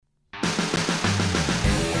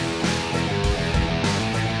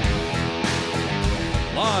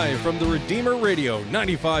Live from the Redeemer Radio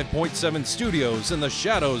 95.7 studios in the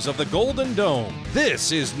shadows of the Golden Dome,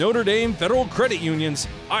 this is Notre Dame Federal Credit Union's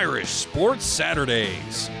Irish Sports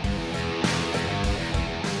Saturdays.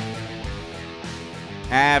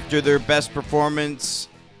 After their best performance,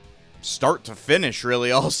 start to finish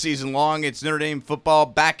really all season long, it's Notre Dame football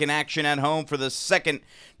back in action at home for the second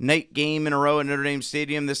night game in a row at Notre Dame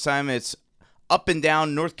Stadium. This time it's up and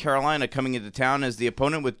down North Carolina coming into town as the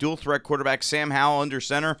opponent with dual threat quarterback Sam Howell under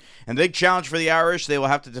center. And the big challenge for the Irish, they will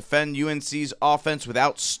have to defend UNC's offense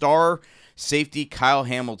without star safety Kyle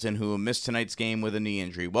Hamilton, who will miss tonight's game with a knee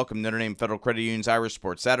injury. Welcome Notre Dame Federal Credit Union's Irish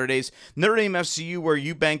Sports Saturdays. Notre Dame FCU, where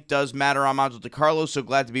UBank does matter. I'm Angel DiCarlo, so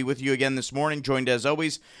glad to be with you again this morning, joined as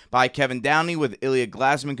always by Kevin Downey with Ilya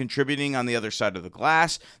Glasman contributing on the other side of the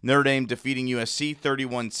glass. Notre Dame defeating USC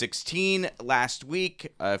 31-16 last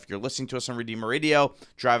week. If you're listening to us on Redeemer Radio,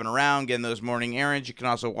 driving around, getting those morning errands, you can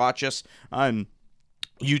also watch us on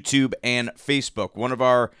YouTube and Facebook. One of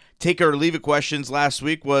our take it or leave it questions last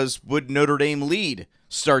week was, would Notre Dame lead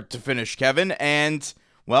start to finish, Kevin? And,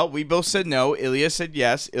 well, we both said no. Ilya said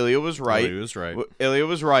yes. Ilya was right. Ilya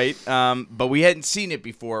was right. But we hadn't seen it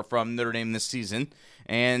before from Notre Dame this season.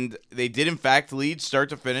 And they did, in fact, lead start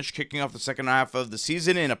to finish, kicking off the second half of the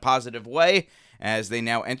season in a positive way as they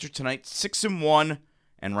now enter tonight 6-1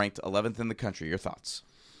 and ranked 11th in the country. Your thoughts?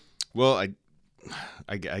 Well,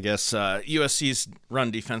 I guess USC's run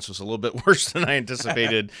defense was a little bit worse than I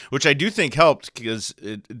anticipated, which I do think helped because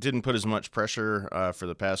it didn't put as much pressure for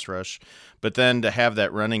the pass rush. But then to have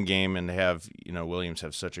that running game and to have Williams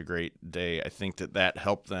have such a great day, I think that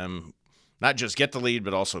helped them not just get the lead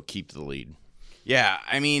but also keep the lead. Yeah,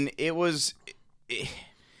 I mean,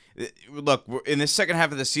 look, in the second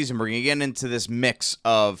half of the season, we're going to get into this mix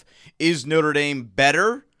of, is Notre Dame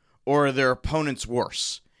better or are their opponents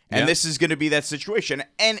worse? And This is going to be that situation.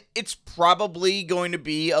 And it's probably going to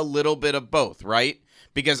be a little bit of both, right?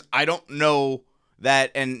 Because I don't know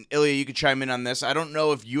that, and Ilya, you could chime in on this, I don't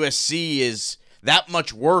know if USC is that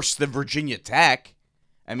much worse than Virginia Tech.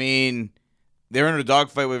 I mean, they're in a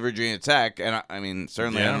dogfight with Virginia Tech, and I mean,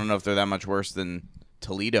 certainly I don't know if they're that much worse than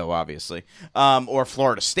Toledo, obviously, or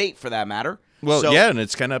Florida State for that matter. Well, and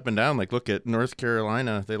it's kind of up and down. Like, look at North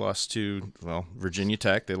Carolina. They lost to, Virginia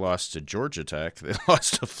Tech. They lost to Georgia Tech. They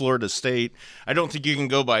lost to Florida State. I don't think you can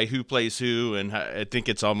go by who plays who, and I think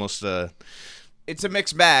it's almost it's a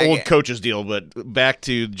mixed bag. Old coach's deal, but back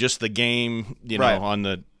to just the game, on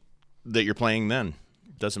that you're playing then.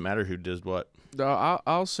 Doesn't matter who does what. No,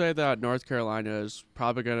 I'll say that North Carolina is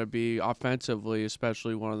probably going to be offensively,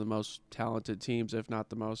 especially one of the most talented teams, if not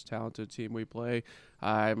the most talented team we play.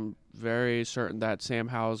 I'm very certain that Sam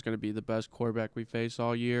Howell is going to be the best quarterback we face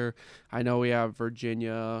all year. I know we have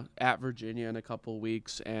Virginia in a couple of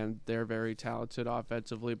weeks, and they're very talented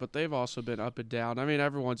offensively, but they've also been up and down. I mean,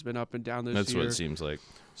 everyone's been up and down this year. That's what it seems like.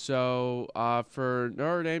 So for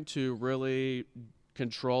Notre Dame to really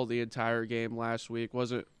control the entire game last week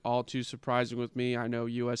wasn't all too surprising with me. I know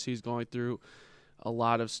USC's going through a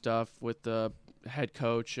lot of stuff with the head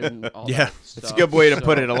coach and all that stuff. It's a good way to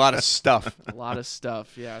put it. A lot of stuff. A lot of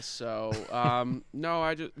stuff, yeah. So,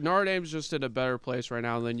 Notre Dame's just in a better place right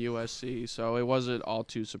now than USC, so it wasn't all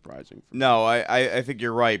too surprising. No, I think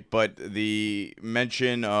you're right, but the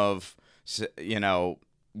mention of,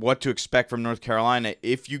 what to expect from North Carolina,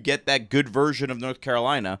 if you get that good version of North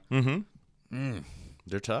Carolina,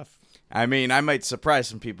 they're tough. I mean, I might surprise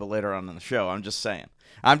some people later on in the show. I'm just saying.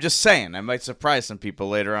 I might surprise some people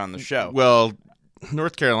later on in the show. Well,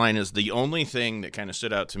 North Carolina is the only thing that kind of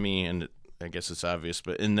stood out to me, and I guess it's obvious,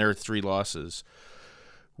 but in their 3 losses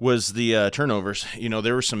was the turnovers.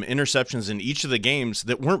 There were some interceptions in each of the games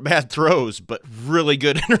that weren't bad throws, but really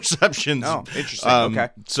good interceptions. Oh, interesting. Okay.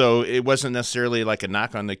 So it wasn't necessarily like a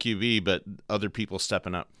knock on the QB, but other people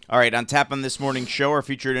stepping up. All right, on tap on this morning's show, our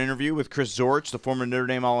featured interview with Chris Zorich, the former Notre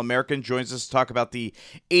Dame All-American, joins us to talk about the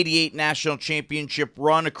 88 National Championship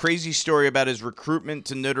run, a crazy story about his recruitment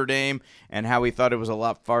to Notre Dame and how he thought it was a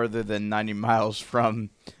lot farther than 90 miles from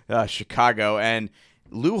Chicago, and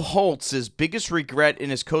Lou Holtz's biggest regret in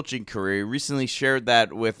his coaching career. He recently shared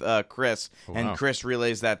that with Chris, and Chris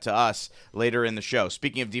relays that to us later in the show.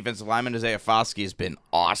 Speaking of defensive lineman, Isaiah Foskey has been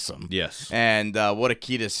awesome. Yes. And what a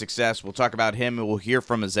key to success. We'll talk about him, and we'll hear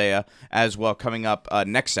from Isaiah as well coming up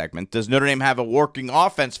next segment. Does Notre Dame have a working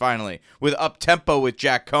offense finally with up-tempo with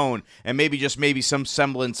Jack Cohn and maybe some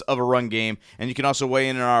semblance of a run game? And you can also weigh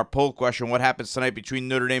in on our poll question, what happens tonight between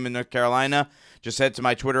Notre Dame and North Carolina? Just head to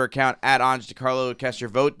my Twitter account, @AngeDiCarlo, to cast your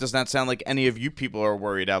vote. Does not sound like any of you people are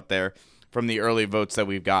worried out there from the early votes that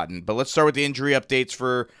we've gotten. But let's start with the injury updates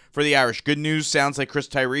for the Irish. Good news, sounds like Chris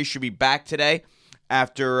Tyree should be back today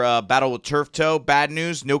after battle with turf toe. Bad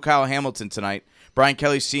news, no Kyle Hamilton tonight. Brian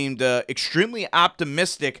Kelly seemed extremely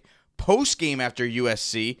optimistic post-game after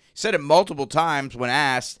USC. He said it multiple times when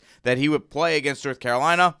asked that he would play against North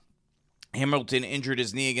Carolina. Hamilton injured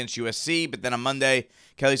his knee against USC, but then on Monday,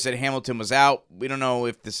 Kelly said Hamilton was out. We don't know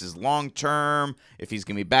if this is long-term, if he's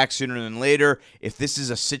going to be back sooner than later, if this is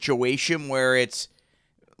a situation where it's,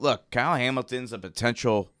 look, Kyle Hamilton's a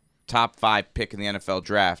potential top 5 pick in the NFL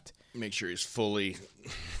draft. Make sure he's fully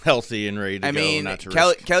healthy and ready to go. I mean, not to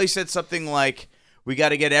risk. Kelly said something like, we got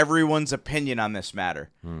to get everyone's opinion on this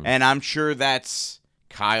matter. And I'm sure that's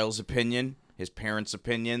Kyle's opinion, his parents'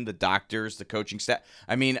 opinion, the doctors, the coaching staff.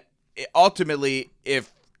 I mean, ultimately,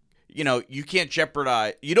 if, you can't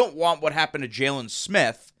jeopardize, you don't want what happened to Jalen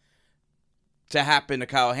Smith to happen to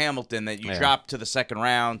Kyle Hamilton, that you drop to the second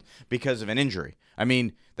round because of an injury. I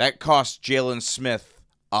mean, that cost Jalen Smith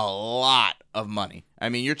a lot of money. I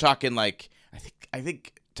mean, you're talking like, I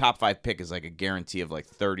think top 5 pick is like a guarantee of like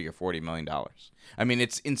 $30 or $40 million. I mean,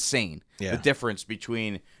 it's insane. Yeah. The difference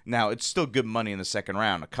between, now it's still good money in the second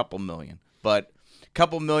round, a couple million, but a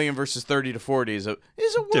couple million versus 30 to 40 is a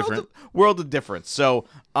world of difference. So,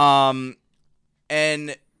 DJ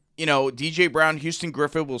Brown, Houston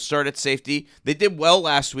Griffith will start at safety. They did well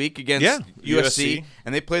last week against USC,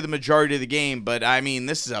 and they played the majority of the game, but I mean,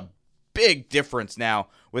 this is a big difference now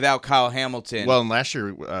without Kyle Hamilton. Well, and last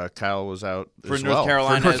year Kyle was out for as North well.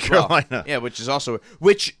 Carolina For North as Carolina. well. Yeah, which is also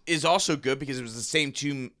good because it was the same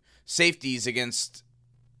two safeties against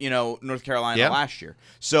North Carolina last year.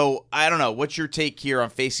 So I don't know. What's your take here on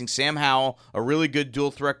facing Sam Howell, a really good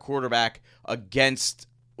dual threat quarterback,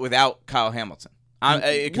 without Kyle Hamilton?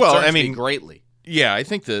 It concerns me greatly. Yeah, I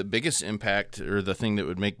think the biggest impact, or the thing that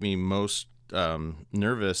would make me most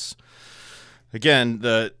nervous. Again,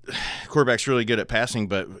 the quarterback's really good at passing,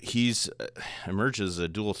 but he's emerges a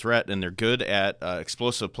dual threat, and they're good at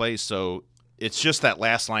explosive plays. So it's just that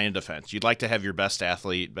last line of defense. You'd like to have your best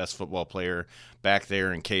athlete, best football player back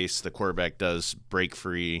there in case the quarterback does break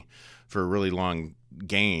free for a really long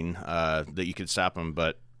gain that you could stop him.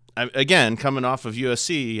 But again, coming off of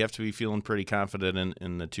USC, you have to be feeling pretty confident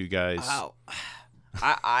in the two guys. Wow.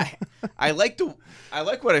 I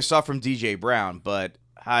like what I saw from DJ Brown, but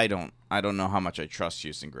I don't know how much I trust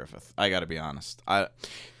Houston Griffith. I got to be honest.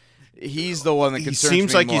 He's the one that concerns me more. He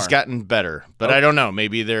seems like he's gotten better, but I don't know.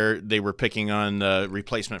 Maybe they were picking on the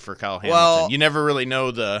replacement for Kyle Hamilton. Well, you never really know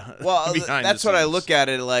the behind that's the what I scenes. look at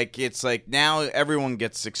it like. It's like now everyone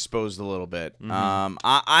gets exposed a little bit. Mm-hmm.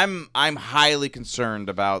 I'm highly concerned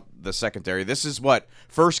about the secondary. This is what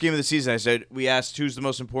first game of the season. I said we asked who's the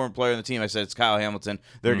most important player on the team. I said it's Kyle Hamilton.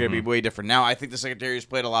 They're going to be way different now. I think the secondary has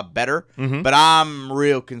played a lot better, but I'm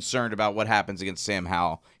real concerned about what happens against Sam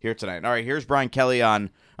Howell here tonight. All right, here's Brian Kelly on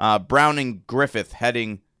Brown and Griffith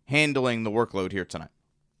handling the workload here tonight.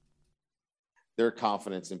 Their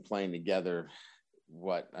confidence in playing together.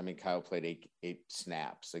 Kyle played eight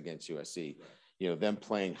snaps against USC. Them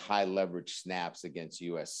playing high leverage snaps against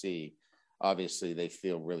USC. Obviously, they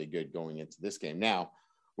feel really good going into this game. Now,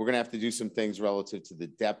 we're going to have to do some things relative to the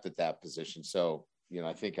depth at that position. So,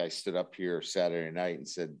 I think I stood up here Saturday night and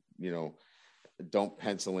said, don't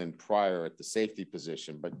pencil in Pryor at the safety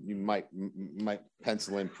position, but you might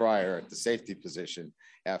pencil in Pryor at the safety position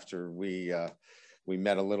after we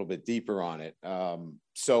met a little bit deeper on it.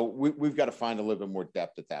 So we've got to find a little bit more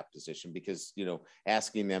depth at that position because,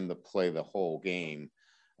 asking them to play the whole game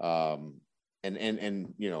and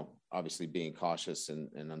obviously being cautious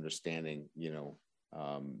and understanding,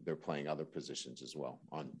 they're playing other positions as well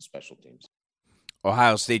on special teams.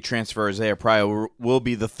 Ohio State transfer Isaiah Pryor will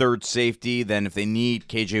be the third safety. Then if they need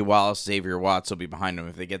KJ Wallace, Xavier Watts will be behind them.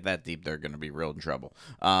 If they get that deep, they're going to be real in trouble.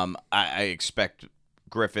 I expect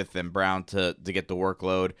Griffith and Brown to get the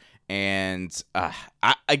workload. And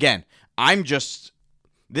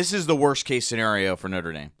this is the worst case scenario for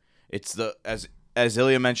Notre Dame. It's as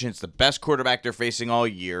Ilya mentioned, it's the best quarterback they're facing all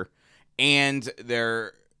year, and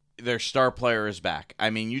their star player is back.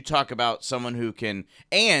 I mean, you talk about someone who can,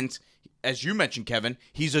 and as you mentioned, Kevin,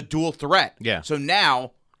 he's a dual threat. Yeah. So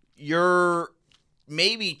now you're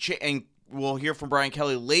maybe, and we'll hear from Brian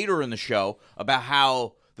Kelly later in the show about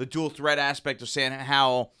how the dual threat aspect of Sam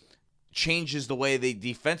Howell changes the way they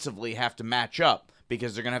defensively have to match up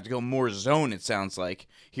because they're going to have to go more zone, it sounds like,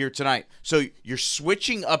 here tonight. So you're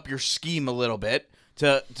switching up your scheme a little bit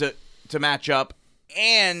to match up,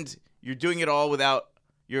 and you're doing it all without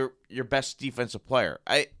your best defensive player.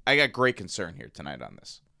 I got great concern here tonight on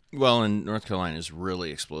this. Well, and North Carolina is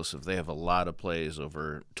really explosive. They have a lot of plays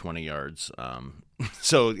over 20 yards.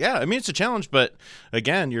 So, yeah, I mean, it's a challenge. But,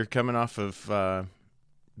 again, you're coming off of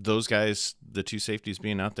those guys, the two safeties,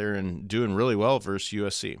 being out there and doing really well versus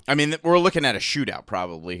USC. I mean, we're looking at a shootout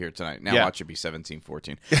probably here tonight. Now Yeah. watch it be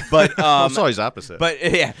 17-14. But Well, it's always opposite. but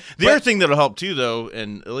yeah, The other thing that'll help too, though,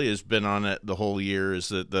 and Ilya's been on it the whole year, is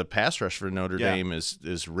that the pass rush for Notre Dame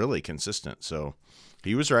is really consistent. So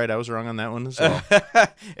he was right. I was wrong on that one as well.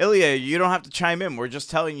 Ilya, you don't have to chime in. We're just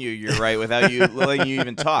telling you you're right without you letting you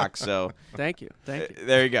even talk. So Thank you.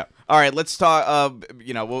 there you go. All right, let's talk.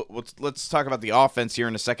 Let's talk about the offense here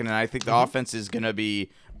in a second. And I think the offense is going to be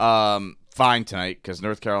fine tonight because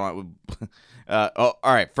North Carolina. All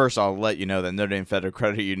right. First, I'll let you know that Notre Dame Federal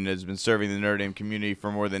Credit Union has been serving the Notre Dame community for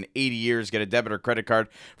more than 80 years. Get a debit or credit card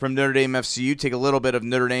from Notre Dame FCU. Take a little bit of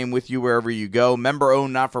Notre Dame with you wherever you go.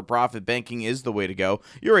 Member-owned, not-for-profit banking is the way to go.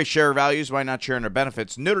 You're a share of values. Why not share in our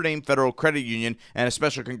benefits? Notre Dame Federal Credit Union. And a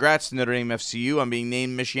special congrats to Notre Dame FCU on being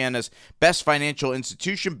named Michiana's best financial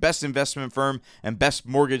institution, best investment firm, and best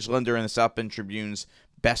mortgage lender in the South Bend Tribune's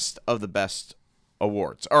Best of the Best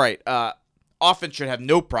awards. All right. Offense should have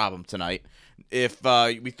no problem tonight. If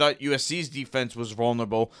we thought USC's defense was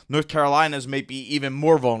vulnerable, North Carolina's may be even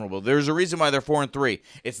more vulnerable. There's a reason why they're 4-3.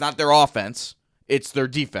 It's not their offense. It's their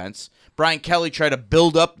defense. Brian Kelly tried to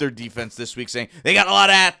build up their defense this week, saying they got a lot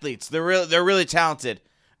of athletes. They're really talented.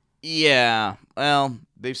 Yeah, well,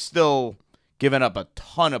 they've still given up a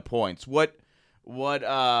ton of points.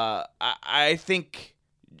 I think.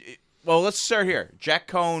 Well, let's start here. Jack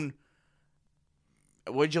Cohn.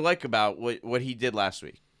 What did you like about what he did last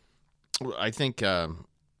week? I think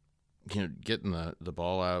getting the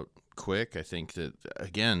ball out quick. I think that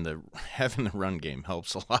again, having the run game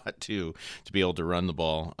helps a lot too, to be able to run the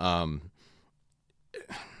ball.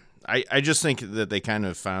 I just think that they kind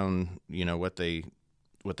of found what they've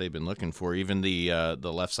been looking for. Even the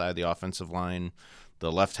left side of the offensive line,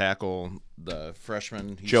 the left tackle, the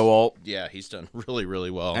freshman Joe Alt. Yeah, he's done really,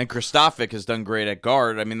 really well. And Kristofic has done great at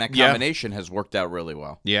guard. I mean, that combination has worked out really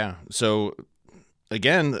well. Yeah. So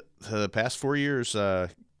again, the past 4 years,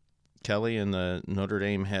 Kelly and the Notre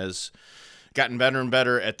Dame has gotten better and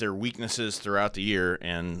better at their weaknesses throughout the year,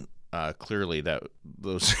 and clearly that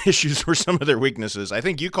those issues were some of their weaknesses. I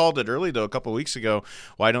think you called it early, though, a couple of weeks ago.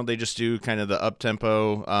 Why don't they just do kind of the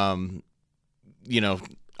up-tempo,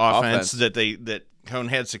 offense that Cohn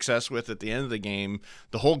had success with at the end of the game,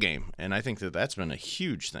 the whole game, and I think that's been a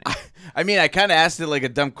huge thing. I mean, I kind of asked it like a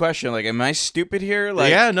dumb question, like, "Am I stupid here?"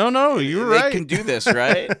 Like, yeah, no, you're right. They can do this,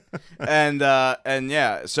 right? and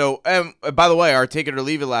yeah. So, by the way, our take it or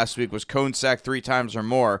leave it last week was Cohn sacked 3 times or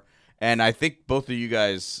more, and I think both of you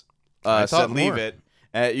guys said leave it.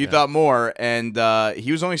 You thought more, and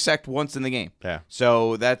he was only sacked once in the game. Yeah.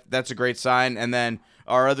 So that's a great sign. And then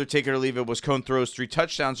our other take it or leave it was Cohn throws 3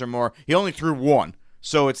 touchdowns or more. He only threw 1.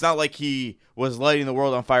 So it's not like he was lighting the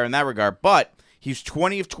world on fire in that regard. But he's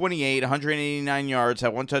 20 of 28, 189 yards,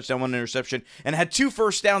 had 1 touchdown, 1 interception, and had 2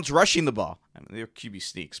 first downs rushing the ball. I mean, they're QB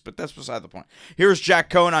sneaks, but that's beside the point. Here's Jack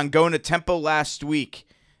Cohn on going to Tempo last week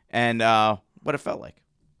and what it felt like.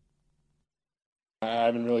 I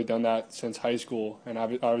haven't really done that since high school, and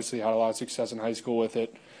I've obviously had a lot of success in high school with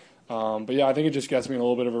it. But yeah, I think it just gets me in a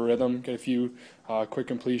little bit of a rhythm, get a few quick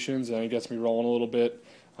completions, and it gets me rolling a little bit.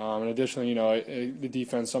 And additionally, the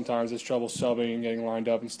defense sometimes has trouble subbing and getting lined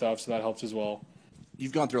up and stuff, so that helps as well.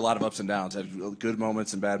 You've gone through a lot of ups and downs, had good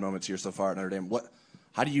moments and bad moments here so far at Notre Dame.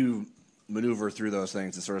 How do you maneuver through those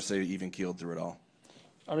things and sort of stay even keeled through it all?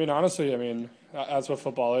 I mean, honestly, that's what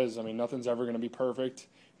football is. I mean, nothing's ever going to be perfect.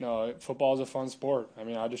 Football is a fun sport. I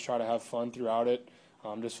mean, I just try to have fun throughout it.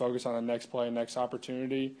 Just focus on the next play, next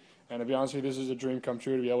opportunity. And to be honest with you, this is a dream come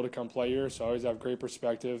true to be able to come play here. So I always have great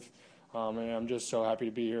perspective. And I'm just so happy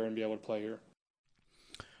to be here and be able to play here.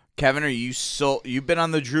 Kevin, you've been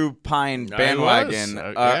on the Drew Pine bandwagon.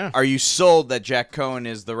 Yeah. Are you sold that Jack Cohn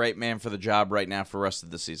is the right man for the job right now for the rest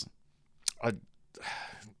of the season?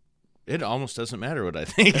 It almost doesn't matter what I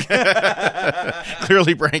think.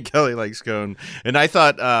 Clearly, Brian Kelly likes Cohn. And I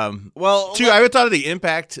thought, I thought of the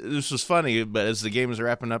impact. This was funny, but as the game was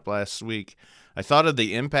wrapping up last week, I thought of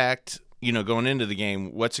the impact, going into the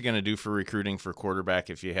game. What's it going to do for recruiting for quarterback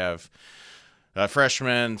if you have a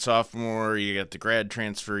freshman, sophomore, you got the grad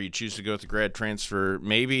transfer, you choose to go with the grad transfer.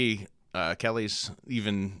 Maybe Kelly's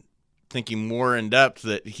even thinking more in depth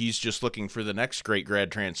that he's just looking for the next great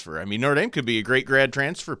grad transfer. I mean, Notre Dame could be a great grad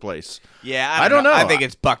transfer place. Yeah, I don't know. I think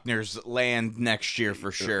it's Buckner's land next year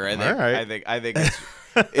for sure. I think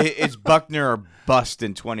it's Buckner or bust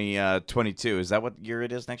in 2022. Is that what year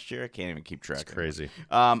it is next year? I can't even keep track. It's crazy.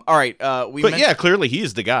 All right. Clearly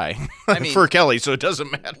he's the guy for Kelly, so it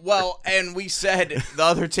doesn't matter. Well, and we said the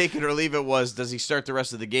other take it or leave it was, does he start the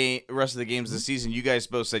rest of the games this season? You guys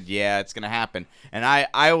both said, yeah, it's going to happen. And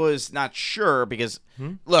I was not sure because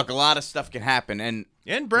look, a lot of stuff can happen. And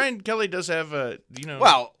Brian Kelly does have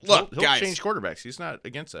Well, look, he'll guys, change quarterbacks. He's not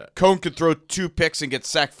against that. Cone could throw 2 picks and get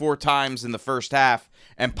sacked 4 times in the first half,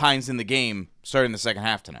 and Pine's in the game starting the second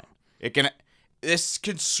half tonight. This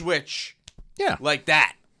can switch, like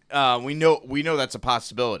that. We know that's a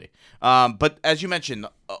possibility. But as you mentioned,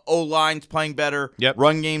 O-line's playing better. Yep.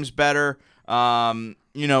 Run game's better.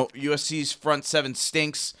 USC's front 7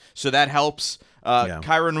 stinks, so that helps.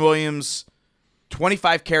 Kyron Williams,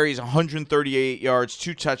 25 carries, 138 yards,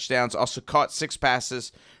 2 touchdowns. Also caught 6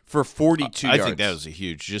 passes for 42 yards. I think that was a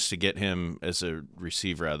huge, just to get him as a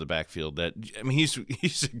receiver out of the backfield.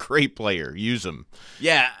 He's a great player. Use him.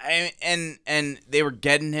 Yeah, and they were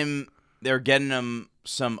getting him. They were getting him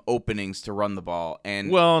some openings to run the ball,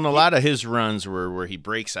 and a lot of his runs were where he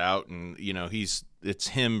breaks out, and it's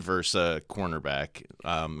him versus a cornerback,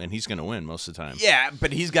 and he's going to win most of the time. Yeah,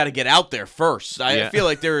 but he's got to get out there first. I feel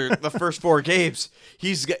like the first 4 games,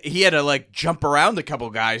 he had to jump around a couple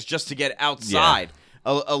guys just to get outside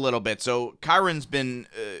a little bit. So Kyron's been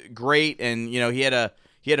great, and he had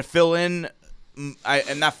to fill in,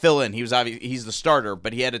 and not fill in. He's the starter,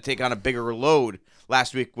 but he had to take on a bigger load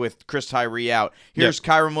last week with Chris Tyree out. Here's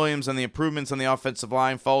Kyron Williams on the improvements on the offensive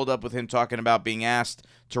line, followed up with him talking about being asked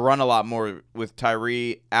to run a lot more with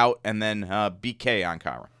Tyree out, and then BK on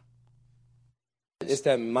Kyron. It's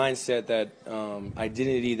that mindset, that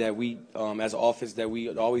identity that we, as an offense, that we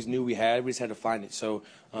always knew we had. We just had to find it. So,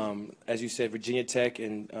 as you said, Virginia Tech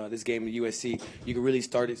and this game at USC, you can really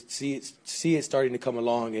see it starting to come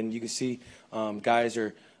along, and you can see guys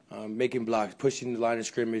are making blocks, pushing the line of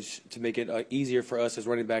scrimmage to make it easier for us as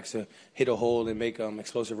running backs to hit a hole and make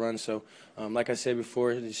explosive runs. So, like I said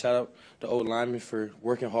before, shout out to old linemen for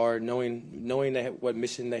working hard, knowing what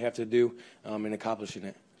mission they have to do, and accomplishing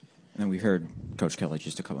it. And then we heard Coach Kelly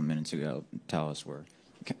just a couple minutes ago tell us where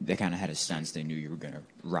they kind of had a sense they knew you were going to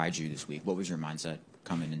ride you this week. What was your mindset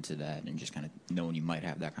coming into that, and just kind of knowing you might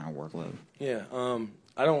have that kind of workload? Yeah,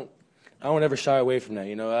 I don't ever shy away from that.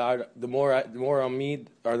 The more on me,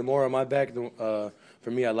 or the more on my back, for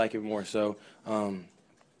me, I like it more. So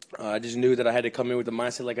I just knew that I had to come in with the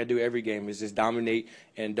mindset like I do every game, is just dominate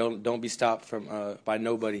and don't be stopped from by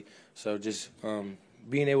nobody. So just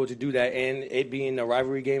being able to do that, and it being a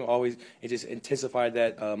rivalry game, it just intensified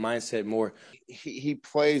that mindset more. He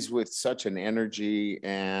plays with such an energy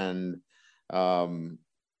and an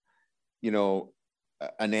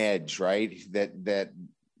edge, right? That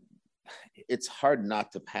it's hard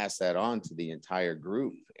not to pass that on to the entire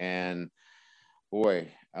group. And boy,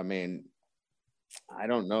 I mean, I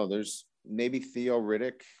don't know. There's maybe Theo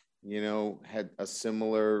Riddick, had a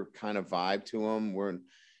similar kind of vibe to him, where,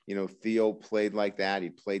 Theo played like that. He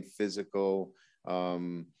played physical.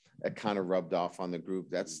 That kind of rubbed off on the group.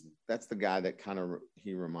 That's the guy that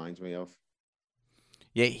he reminds me of.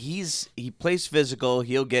 Yeah, he plays physical.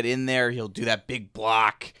 He'll get in there. He'll do that big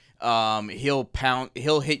block. He'll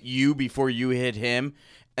hit you before you hit him,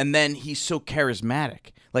 and then he's so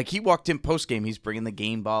charismatic. Like, he walked in post-game, he's bringing the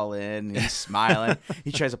game ball in, and he's smiling.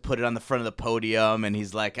 He tries to put it on the front of the podium, and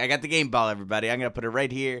he's like, I got the game ball, everybody. I'm going to put it right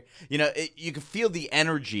here. You can feel the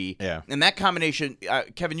energy. Yeah. And that combination,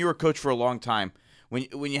 Kevin, you were a coach for a long time.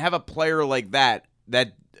 When you have a player like that,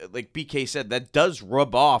 like BK said, that does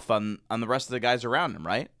rub off on the rest of the guys around him,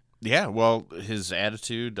 right? Yeah, well, his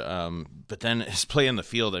attitude, but then his play in the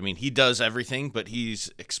field. I mean, he does everything, but he's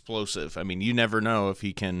explosive. I mean, you never know if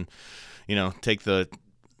he can, take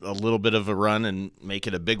a little bit of a run and make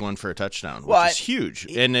it a big one for a touchdown, which is huge.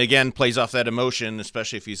 And again, plays off that emotion,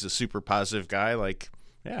 especially if he's a super positive guy.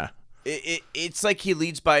 It's like he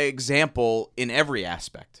leads by example in every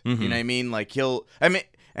aspect. Mm-hmm. You know what I mean? Like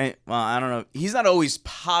I don't know. He's not always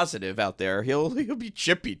positive out there. He'll be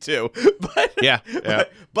chippy too.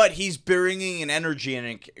 But he's bringing an energy and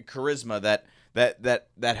a charisma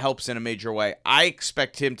that helps in a major way. I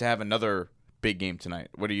expect him to have another big game tonight.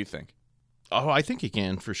 What do you think? Oh, I think he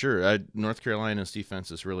can, for sure. North Carolina's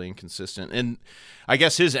defense is really inconsistent. And I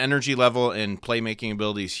guess his energy level and playmaking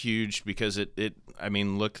ability is huge, because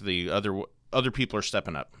look, the other people are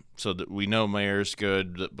stepping up. So that we know Mayer's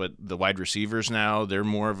good, but the wide receivers now, they're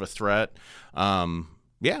more of a threat. I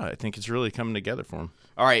think it's really coming together for him.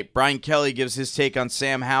 All right, Brian Kelly gives his take on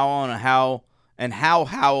Sam Howell and how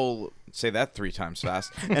Howell, say that 3 times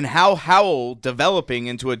fast, and how Howell developing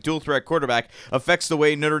into a dual-threat quarterback affects the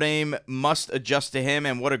way Notre Dame must adjust to him.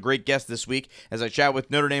 And what a great guest this week as I chat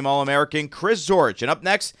with Notre Dame All-American Chris Zorich. And up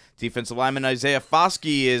next, defensive lineman Isaiah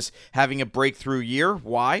Foskey is having a breakthrough year.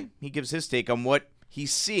 Why? He gives his take on what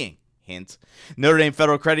he's seeing. Hint. Notre Dame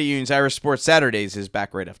Federal Credit Union's Irish Sports Saturdays is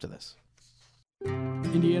back right after this.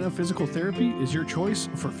 Indiana Physical Therapy is your choice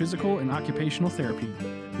for physical and occupational therapy.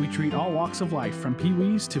 We treat all walks of life, from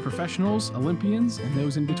peewees to professionals, Olympians, and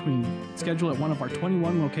those in between. Schedule at one of our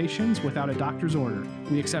 21 locations without a doctor's order.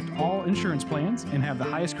 We accept all insurance plans and have the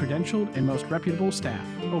highest credentialed and most reputable staff.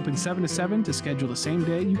 Open 7 to 7 to schedule the same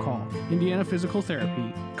day you call. Indiana Physical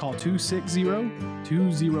Therapy. Call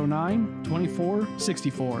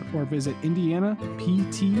 260-209-2464 or visit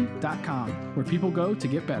indianapt.com, where people go to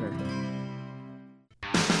get better.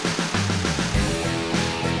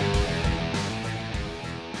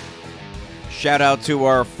 Shout out to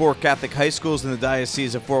our 4 Catholic high schools in the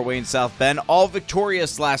Diocese of Fort Wayne South Bend, all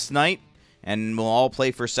victorious last night, and will all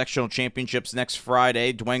play for sectional championships next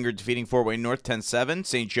Friday. Dwenger defeating Fort Wayne North 10-7,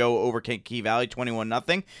 St. Joe over Kankakee Valley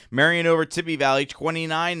 21-0, Marion over Tibby Valley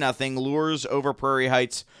 29-0, Lures over Prairie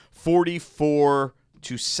Heights 44-7.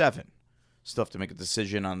 Still have to make a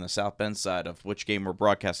decision on the South Bend side of which game we're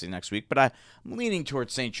broadcasting next week, but I'm leaning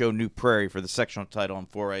towards St. Joe New Prairie for the sectional title in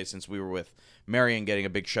 4A, since we were with Marion getting a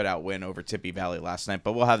big shutout win over Tibby Valley last night.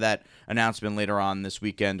 But we'll have that announcement later on this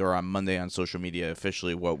weekend or on Monday on social media,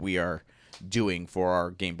 officially what we are doing for our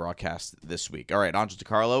game broadcast this week. All right, Angel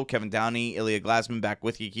DiCarlo, Kevin Downey, Ilya Glasman back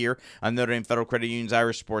with you here on Notre Dame Federal Credit Union's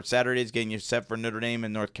Irish Sports Saturdays, getting you set for Notre Dame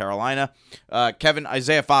and North Carolina. Kevin,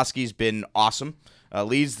 Isaiah Foskey's been awesome.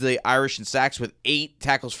 Leads the Irish in sacks with 8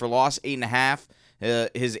 tackles for loss,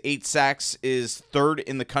 8.5. His 8 sacks is 3rd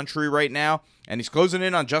in the country right now, and he's closing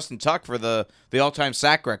in on Justin Tuck for the all-time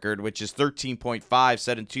sack record, which is 13.5,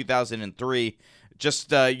 set in 2003.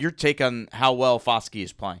 Just your take on how well Foskey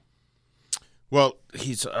is playing. Well,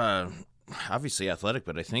 he's obviously athletic,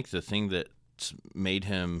 but I think the thing that's made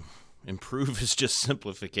him improve is just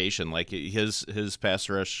simplification. Like his pass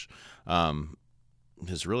rush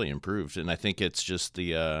has really improved, and I think it's just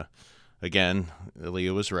the again,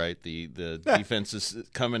 Ilya was right. The defense is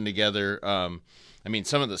coming together. I mean,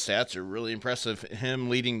 some of the stats are really impressive. Him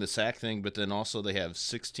leading the sack thing, but then also they have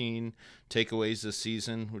 16 takeaways this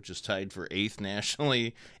season, which is tied for 8th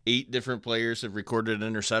nationally. 8 different players have recorded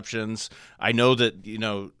interceptions. I know that,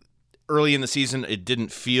 early in the season, it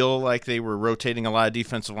didn't feel like they were rotating a lot of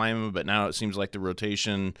defensive linemen, but now it seems like the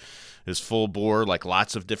rotation is full bore. Like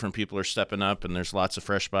lots of different people are stepping up, and there's lots of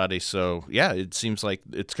fresh bodies. So, yeah, it seems like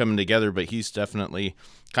it's coming together, but he's definitely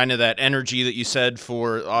kind of that energy that you said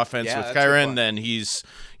for offense with Kyron. Then he's,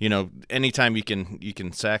 anytime you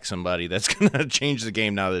can sack somebody, that's going to change the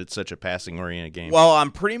game now that it's such a passing-oriented game. Well, on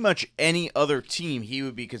pretty much any other team, he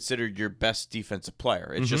would be considered your best defensive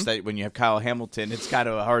player. It's just that when you have Kyle Hamilton, it's kind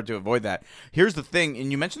of hard to avoid that. Here's the thing, and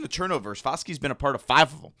you mentioned the turnovers. Foskey's been a part of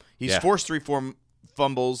 5 of them. He's forced 3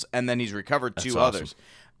 fumbles, and then he's recovered 2 others.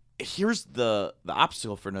 Here's the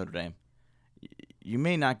obstacle for Notre Dame. You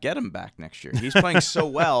may not get him back next year. He's playing so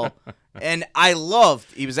well. And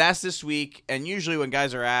he was asked this week, and usually when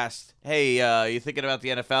guys are asked, hey, you thinking about the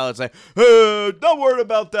NFL? It's like, hey, don't worry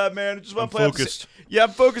about that, man. I just want to play focused.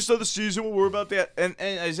 I'm focused on the season. We'll worry about that. And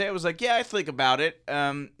Isaiah was like, yeah, I think about it.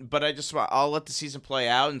 But I'll let the season play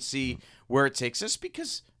out and see where it takes us,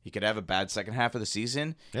 because he could have a bad second half of the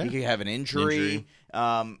season. Yeah. He could have an injury.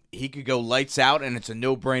 He could go lights out, and it's a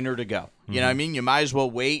no-brainer to go. You know what I mean? You might as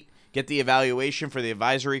well wait, get the evaluation for the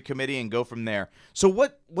advisory committee, and go from there. So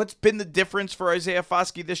what's been the difference for Isaiah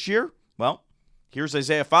Foskey this year? Well, here's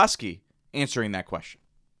Isaiah Foskey answering that question.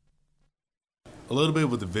 A little bit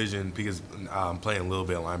with the vision, because I'm playing a little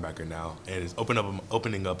bit of linebacker now, and it's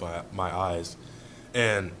opening up my eyes,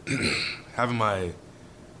 and having my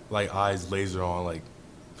eyes laser on.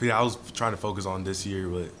 I was trying to focus on this year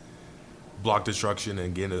with block destruction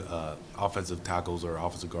and getting offensive tackles or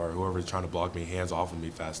offensive guard, whoever is trying to block me, hands off of me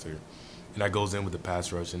faster. And that goes in with the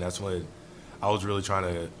pass rush, and that's what I was really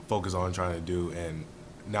trying to focus on trying to do. And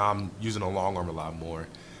now I'm using a long arm a lot more. In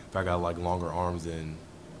fact, I got longer arms than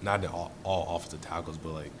not all offensive tackles,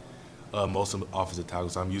 but most of the offensive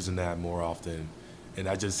tackles. So I'm using that more often, and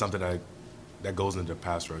that's just something that goes into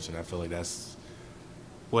pass rush. And I feel like that's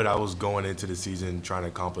what I was going into the season trying to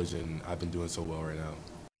accomplish, and I've been doing so well right now.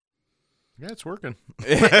 Yeah, it's working.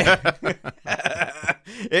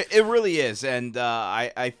 It really is, and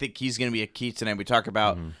I think he's going to be a key tonight. We talk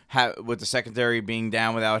about with the secondary being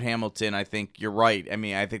down without Hamilton. I think you're right. I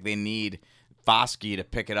mean, I think they need Foskey to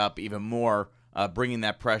pick it up even more, bringing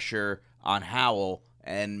that pressure on Howell,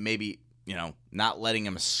 and maybe not letting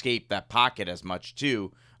him escape that pocket as much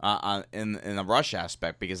too in the rush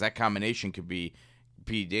aspect, because that combination could be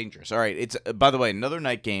dangerous. All right, it's by the way another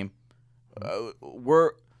night game.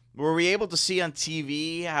 Were we able to see on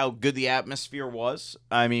TV how good the atmosphere was?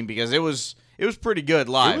 I mean, because it was pretty good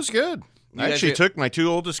live. It was good. I actually took my 2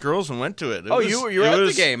 oldest girls and went to it. You were at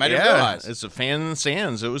the game. I didn't realize. It's a fan in the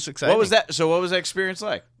stands. It was exciting. What was that? So what was that experience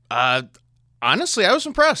like? Honestly, I was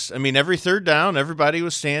impressed. I mean, every third down, everybody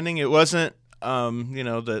was standing. It wasn't,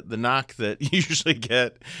 the knock that you usually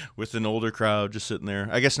get with an older crowd just sitting there.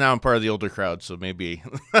 I guess now I'm part of the older crowd, so maybe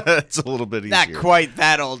it's a little bit easier. Not quite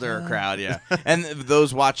that older crowd, yeah. And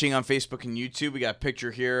those watching on Facebook and YouTube, we got a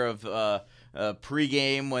picture here of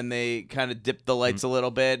pregame when they kind of dipped the lights a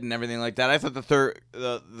little bit and everything like that. I thought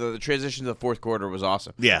the transition to the fourth quarter was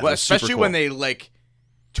awesome. Yeah, especially when they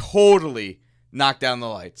totally knocked down the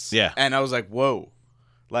lights. Yeah, and I was like, whoa.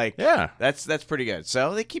 That's pretty good.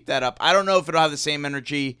 So they keep that up. I don't know if it'll have the same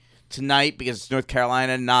energy tonight because it's North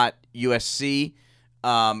Carolina, not USC.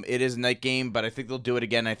 It is a night game, but I think they'll do it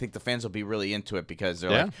again. I think the fans will be really into it because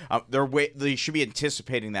they should be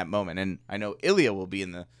anticipating that moment. And I know Ilya will be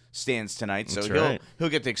in the stands tonight, so he'll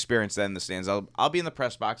get to experience that in the stands. I'll be in the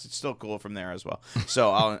press box. It's still cool from there as well,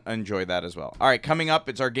 so I'll enjoy that as well. All right, coming up,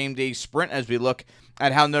 it's our game day sprint as we look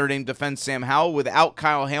at how Notre Dame defends Sam Howell without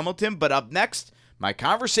Kyle Hamilton. But up next, my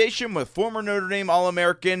conversation with former Notre Dame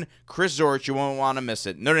All-American Chris Zorich. You won't want to miss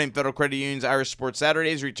it. Notre Dame Federal Credit Union's Irish Sports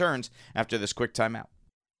Saturdays returns after this quick timeout.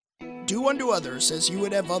 Do unto others as you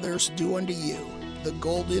would have others do unto you. The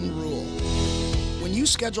golden rule. When you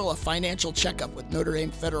schedule a financial checkup with Notre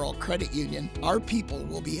Dame Federal Credit Union, our people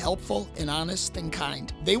will be helpful and honest and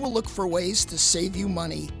kind. They will look for ways to save you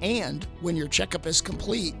money, and when your checkup is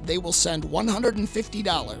complete, they will send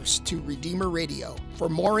 $150 to Redeemer Radio. For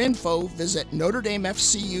more info, visit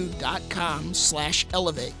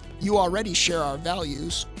NotreDameFCU.com/elevate. You already share our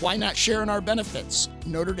values. Why not share in our benefits?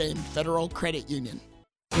 Notre Dame Federal Credit Union.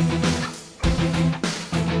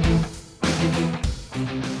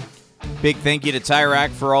 Big thank you to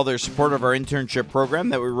TIRAC for all their support of our internship program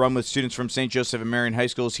that we run with students from St. Joseph and Marian High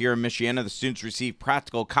Schools here in Michiana. The students receive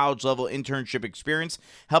practical college-level internship experience.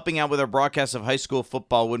 Helping out with our broadcast of high school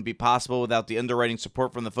football wouldn't be possible without the underwriting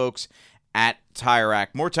support from the folks at TIRAC.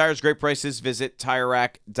 More tires, great prices. Visit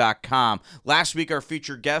TIRAC.com. Last week, our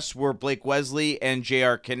featured guests were Blake Wesley and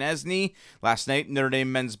J.R. Knesny. Last night, Notre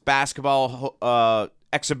Dame men's basketball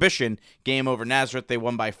exhibition game over Nazareth. They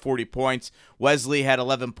won by 40 points. Wesley had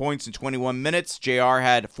 11 points in 21 minutes. JR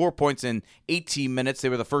had 4 points in 18 minutes. They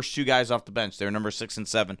were the first 2 guys off the bench. They were number 6 and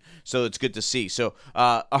 7. So it's good to see. So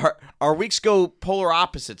our weeks go polar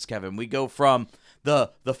opposites, Kevin. We go from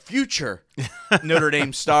the future Notre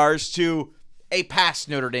Dame stars to a past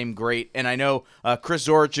Notre Dame great. And I know Chris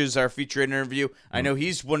Zorich is our featured interview. I know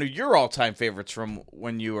he's one of your all-time favorites from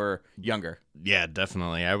when you were younger. Yeah,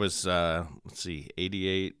 definitely. I was,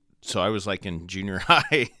 88. So I was like in junior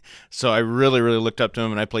high. So I really, really looked up to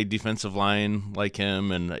him, and I played defensive line like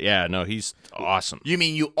him. And yeah, no, he's awesome. You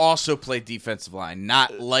mean you also played defensive line,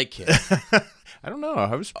 not like him? I don't know.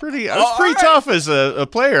 I was pretty tough as a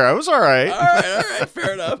player. I was all right. All right.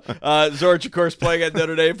 Fair enough. Zorich, of course, playing at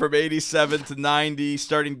Notre Dame from 87 to 90,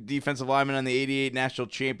 starting defensive lineman on the 88 national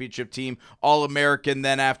championship team, All-American.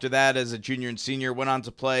 Then after that, as a junior and senior, went on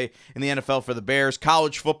to play in the NFL for the Bears,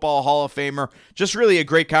 college football Hall of Famer. Just really a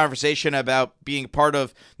great conversation about being part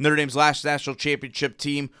of Notre Dame's last national championship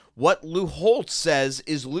team. What Lou Holtz says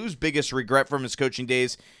is Lou's biggest regret from his coaching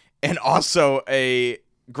days, and also a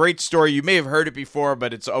great story. You may have heard it before,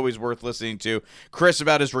 but it's always worth listening to. Chris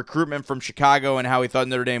about his recruitment from Chicago and how he thought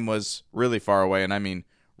Notre Dame was really far away, and I mean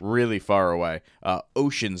really far away,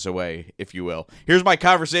 oceans away, if you will. Here's my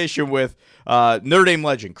conversation with Notre Dame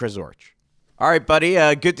legend Chris Zorich. All right, buddy.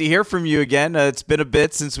 Good to hear from you again. It's been a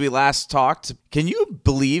bit since we last talked. Can you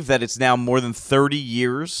believe that it's now more than 30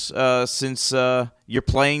 years since your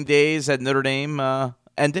playing days at Notre Dame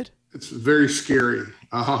ended? It's very scary.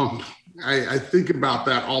 I think about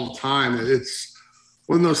that all the time. It's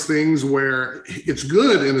one of those things where it's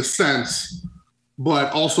good in a sense,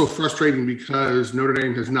 but also frustrating because Notre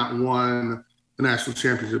Dame has not won the national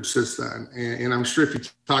championship since then. And I'm sure if you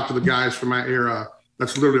talk to the guys from my era,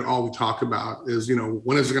 that's literally all we talk about is,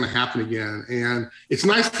 when is it going to happen again? And it's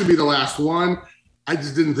nice to be the last one. I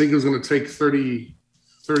just didn't think it was going to take 30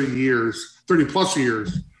 plus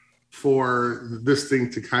years for this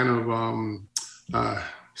thing to kind of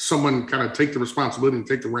someone kind of take the responsibility and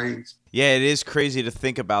take the reins. Yeah, it is crazy to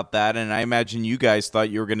think about that, and I imagine you guys thought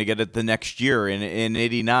you were going to get it the next year in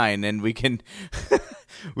 '89, and we can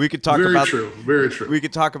we could talk about very true. We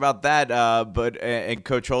could talk about that, and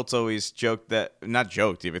Coach Holtz always joked that I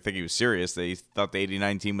think he was serious that he thought the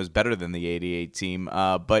 '89 team was better than the '88 team.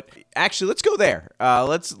 But actually, let's go there.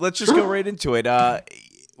 Let's just go right into it.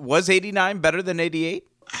 Was '89 better than '88?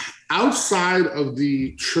 Outside of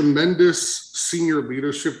the tremendous senior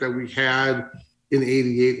leadership that we had in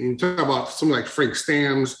 '88, and you talk about something like Frank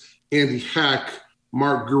Stamms, Andy Heck,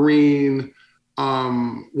 Mark Green,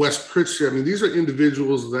 Wes Pritchett. I mean, these are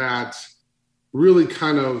individuals that really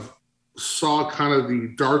kind of saw kind of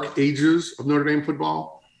the dark ages of Notre Dame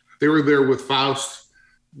football. They were there with Faust.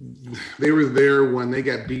 They were there when they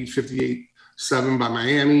got beat 58-7 by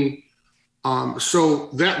Miami. So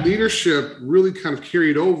that leadership really kind of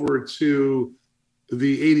carried over to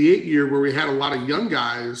the 88 year, where we had a lot of young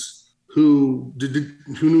guys who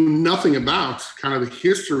knew nothing about kind of the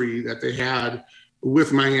history that they had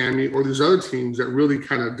with Miami or these other teams that really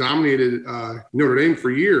kind of dominated Notre Dame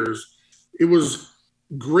for years. It was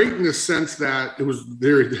great in the sense that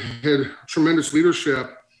they had tremendous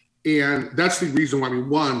leadership, and that's the reason why we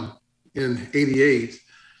won in 88.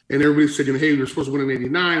 And everybody said, hey, we were supposed to win in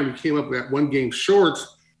 89. We came up with that one game short.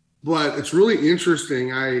 But it's really interesting.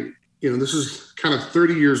 This is kind of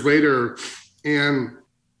 30 years later, and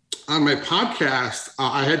on my podcast,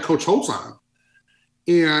 I had Coach Holtz on.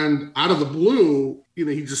 And out of the blue,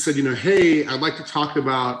 he just said, hey, I'd like to talk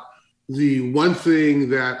about the one thing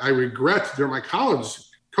that I regret during my college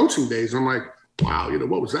coaching days. And I'm like, wow,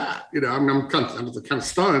 what was that? I'm kind of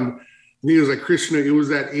stunned. And he was like, Chris, it was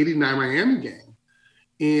that 89 Miami game.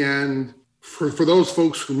 And for those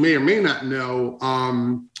folks who may or may not know,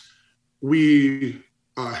 Miami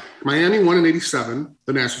won in 87,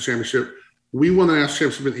 the national championship. We won the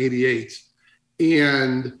national championship in 88.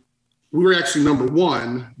 And we were actually number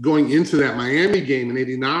one going into that Miami game in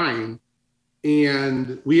 89.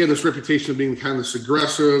 And we had this reputation of being kind of this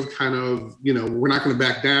aggressive, kind of, we're not going to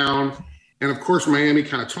back down. And of course, Miami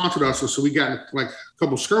kind of taunted us. And so we got like a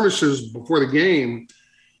couple skirmishes before the game.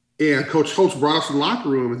 And Coach Holtz brought us in the locker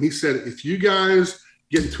room and he said, if you guys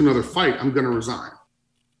get into another fight, I'm going to resign.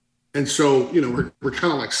 And so, we're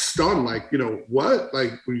kind of like stunned, like, what?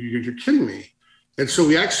 Like, you're kidding me. And so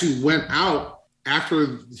we actually went out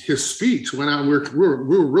after his speech, we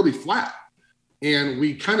were really flat. And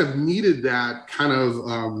we kind of needed that kind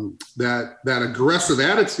of that aggressive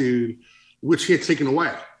attitude, which he had taken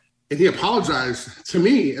away. And he apologized to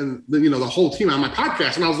me and the whole team on my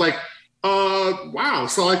podcast. And I was like, wow.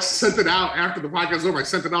 So I sent it out after the podcast was over. I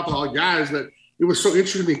sent it out to all the guys that it was so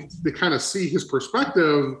interesting to kind of see his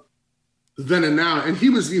perspective then and now. And he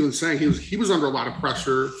was even saying he was under a lot of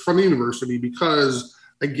pressure from the university because,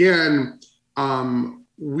 again,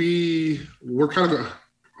 we were kind of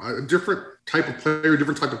a different type of player,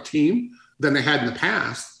 different type of team than they had in the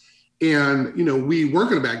past. And, we weren't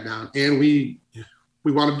going to back down. And we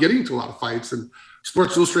wound up getting into a lot of fights. And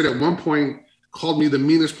Sports Illustrated at one point called me the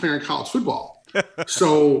meanest player in college football.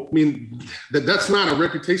 So, I mean, that's not a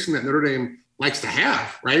reputation that Notre Dame likes to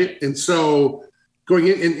have, right? And so going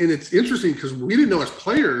in, and it's interesting because we didn't know as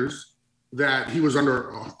players that he was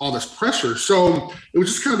under all this pressure. So it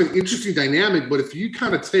was just kind of an interesting dynamic. But if you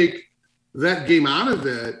kind of take that game out of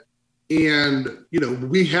it, and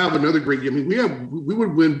we have another great game. I mean, we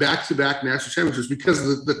would win back-to-back national championships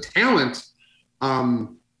because the talent.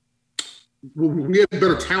 We had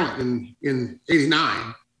better talent in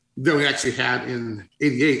 89 than we actually had in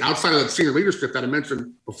 88. Outside of that senior leadership that I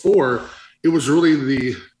mentioned before, it was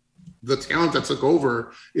really the talent that took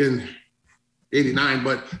over in 89.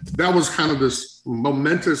 But that was kind of this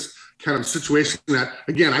momentous kind of situation that,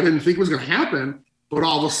 again, I didn't think was going to happen. But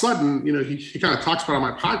all of a sudden, he kind of talks about it on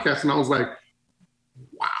my podcast, and I was like,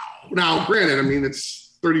 wow. Now, granted, I mean,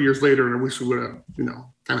 it's 30 years later, and I wish we would have,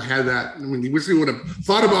 kind of had that. I mean, we wish we would have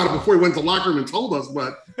thought about it before he went to the locker room and told us,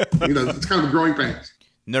 but, it's kind of a growing pains.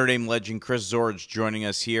 Notre Dame legend Chris Zorich joining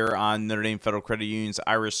us here on Notre Dame Federal Credit Union's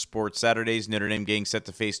Irish Sports Saturdays. Notre Dame getting set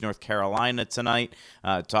to face North Carolina tonight.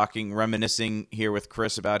 Reminiscing here with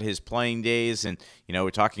Chris about his playing days. And,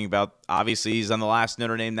 we're talking about, obviously, he's on the last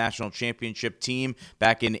Notre Dame national championship team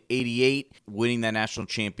back in 88, winning that national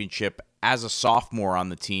championship as a sophomore on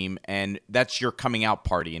the team, and that's your coming out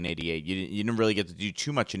party in 88. You didn't really get to do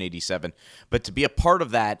too much in 87, but to be a part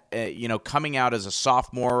of that, coming out as a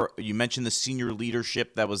sophomore, you mentioned the senior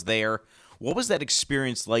leadership that was there. What was that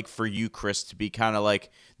experience like for you, Chris, to be kind of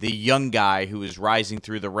like the young guy who is rising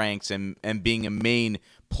through the ranks and being a main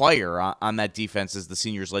player on that defense as the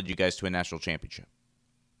seniors led you guys to a national championship?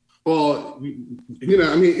 Well,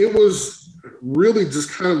 it was really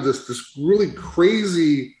just kind of this really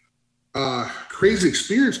crazy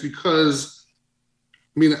experience because,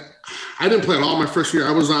 I didn't play at all my first year.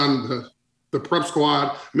 I was on the prep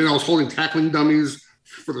squad. I was holding tackling dummies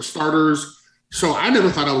for the starters. So I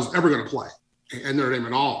never thought I was ever going to play at Notre Dame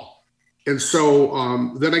at all. And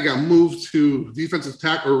so then I got moved to defensive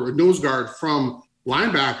tackle or nose guard from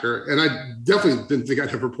linebacker, and I definitely didn't think I'd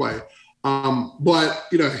ever play. But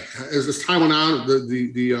as time went on,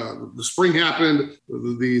 the spring happened,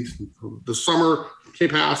 the summer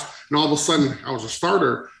K-Pass, and all of a sudden I was a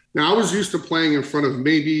starter. Now I was used to playing in front of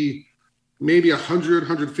maybe 100,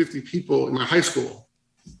 150 people in my high school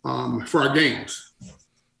for our games.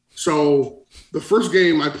 So the first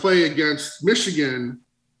game I play against Michigan,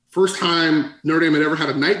 first time Notre Dame had ever had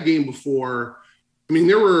a night game before. I mean,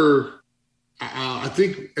 there were, I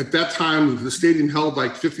think at that time, the stadium held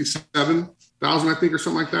like 57,000, I think, or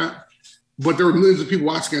something like that. But there were millions of people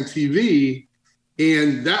watching on TV.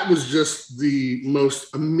 And that was just the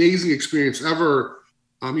most amazing experience ever.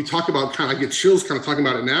 You talk about I get chills kind of talking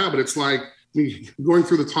about it now, but it's like me going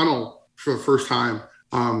through the tunnel for the first time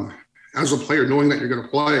as a player, knowing that you're going to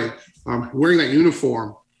play, wearing that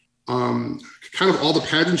uniform, kind of all the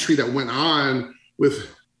pageantry that went on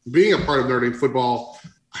with being a part of Notre Dame football.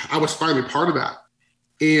 I was finally part of that.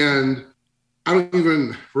 And I don't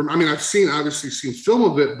even, I've obviously seen film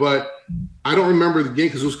of it, but I don't remember the game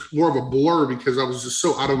because it was more of a blur because I was just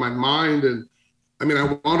so out of my mind. And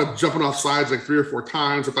I wound up jumping off sides like 3 or 4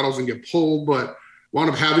 times. I thought I was going to get pulled, but wound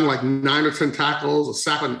up having like 9 or 10 tackles, a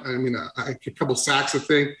sack, a couple sacks, I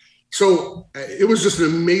think. So it was just an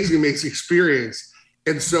amazing, amazing experience.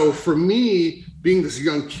 And so for me, being this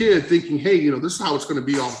young kid thinking, hey, this is how it's going to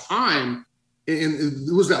be all the time. And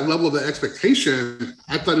it was that level of the expectation.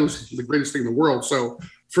 I thought it was the greatest thing in the world. So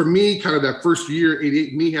for me, kind of that first year,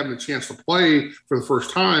 88, me having a chance to play for the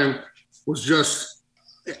first time was just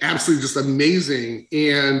absolutely just amazing.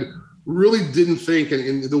 And really didn't think,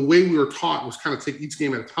 and the way we were taught was kind of take each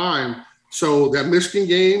game at a time. So that Michigan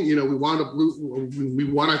game, we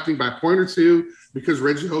won, I think, by a point or 2 because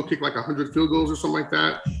Reggie Ho kicked like 100 field goals or something like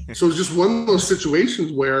that. So it was just one of those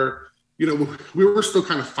situations where, we were still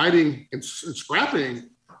kind of fighting and scrapping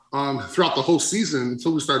throughout the whole season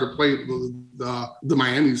until we started to play the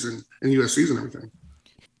Miamis and USCs and everything.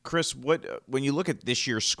 Chris, when you look at this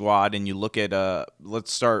year's squad and you look at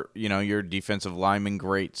let's start, your defensive lineman,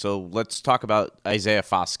 great. So let's talk about Isaiah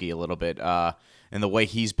Foskey a little bit and the way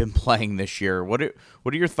he's been playing this year. What are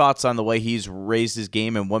your thoughts on the way he's raised his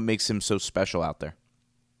game and what makes him so special out there?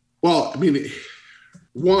 Well, he's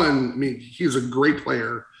a great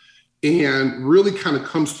player and really kind of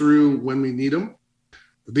comes through when we need him.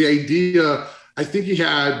 The idea, I think did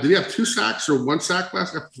he have 2 sacks or 1 sack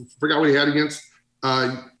last? I forgot what he had against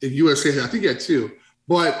USA. I think he had 2.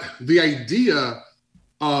 But the idea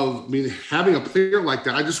of having a player like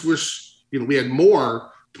that, I just wish we had more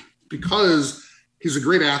because he's a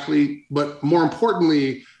great athlete. But more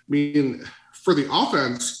importantly, for the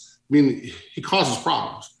offense, he causes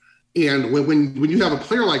problems. And when you have a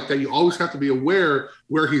player like that, you always have to be aware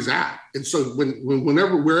where he's at. And so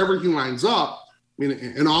wherever he lines up,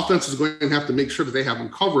 an offense is going to have to make sure that they have him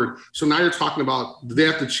covered. So now you're talking about they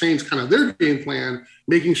have to change kind of their game plan,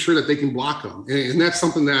 making sure that they can block him. And that's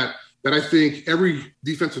something that I think every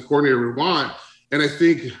defensive coordinator would want. And I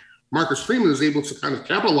think Marcus Freeman is able to kind of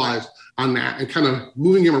capitalize on that and kind of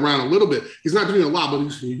moving him around a little bit. He's not doing a lot, but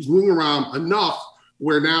he's moving around enough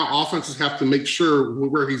where now offenses have to make sure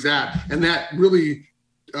where he's at. And that really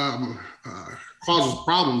causes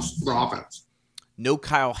problems for the offense. No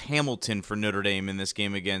Kyle Hamilton for Notre Dame in this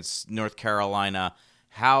game against North Carolina.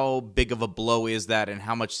 How big of a blow is that, and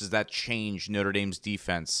how much does that change Notre Dame's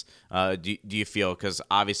defense, do you feel? Because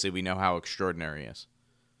obviously we know how extraordinary he is.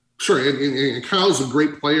 Sure, and Kyle's a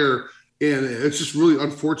great player, and it's just really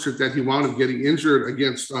unfortunate that he wound up getting injured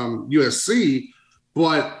against USC.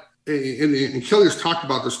 But and Kelly's talked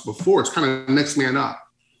about this before. It's kind of next man up.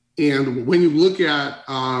 And when you look at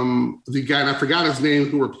the guy, and I forgot his name,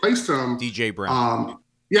 who replaced him, DJ Brown.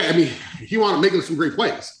 He wound up making some great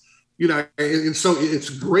plays. And so it's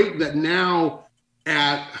great that now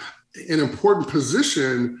at an important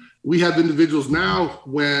position, we have individuals now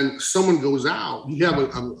when someone goes out, you have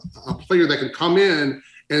a player that can come in,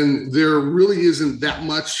 and there really isn't that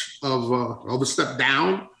much of a step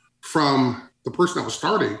down from the person that was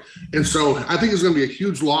starting. And so I think it's going to be a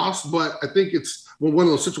huge loss, but I think it's one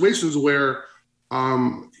of those situations where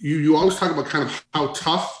you always talk about kind of how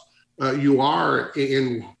tough you are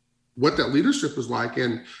and what that leadership is like.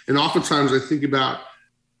 And oftentimes I think about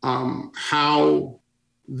how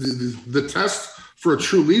the test for a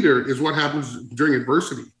true leader is what happens during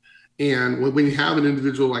adversity. And when you have an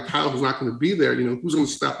individual like Kyle who's not going to be there, who's going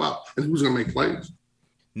to step up and who's going to make plays.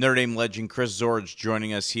 Notre Dame legend Chris Zorich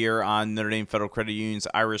joining us here on Notre Dame Federal Credit Union's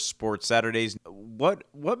Irish Sports Saturdays. What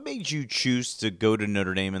made you choose to go to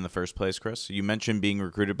Notre Dame in the first place, Chris? You mentioned being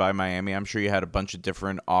recruited by Miami. I'm sure you had a bunch of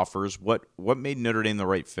different offers. What made Notre Dame the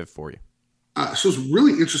right fit for you? So it's a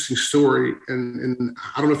really interesting story, and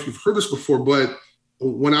I don't know if you've heard this before, but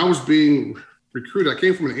when I was being recruited, I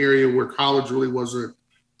came from an area where college really wasn't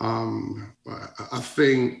a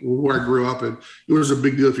thing where I grew up, and it was a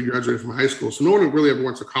big deal if you graduated from high school. So no one really ever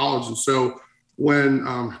went to college. And so when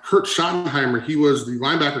Kurt Schottenheimer, he was the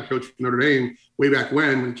linebacker coach for Notre Dame way back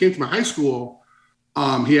when he came to my high school,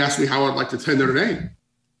 he asked me how I'd like to attend Notre Dame.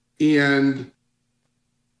 And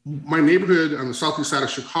my neighborhood on the southeast side of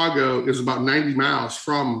Chicago is about 90 miles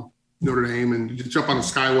from Notre Dame, and you can jump on the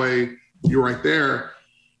Skyway, you're right there.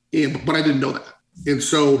 But I didn't know that. And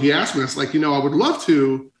so he asked me, it's like, I would love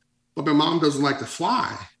to, but my mom doesn't like to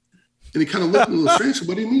fly. And he kind of looked at me a little strange.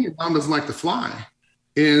 What do you mean your mom doesn't like to fly?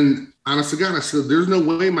 And honest to God, I said, there's no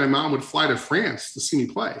way my mom would fly to France to see me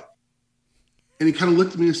play. And he kind of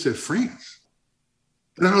looked at me and said, France?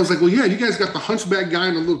 And I was like, well, yeah, you guys got the hunchback guy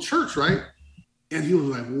in the little church, right? And he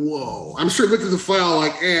was like, whoa. I'm sure he looked at the file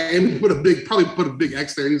like, and probably put a big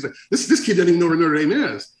X there. And he's like, this kid doesn't even know where Notre Dame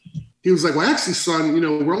is. He was like, well, actually, son,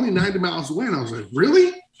 we're only 90 miles away. And I was like,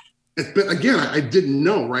 really? But again, I didn't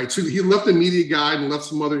know, right? So he left a media guide and left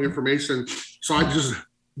some other information. So I just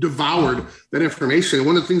devoured that information. And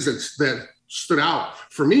one of the things that stood out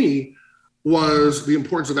for me was the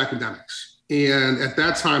importance of academics. And at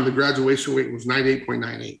that time, the graduation rate was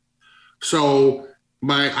 98.98. So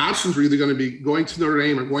my options were either going to be going to Notre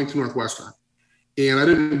Dame or going to Northwestern. And I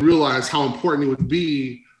didn't realize how important it would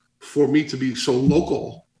be for me to be so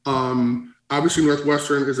local. Obviously,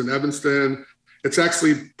 Northwestern is in Evanston. It's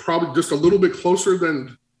actually probably just a little bit closer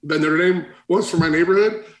than Notre Dame was for my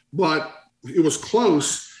neighborhood, but it was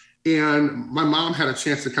close. And my mom had a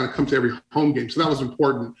chance to kind of come to every home game. So that was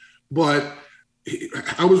important. But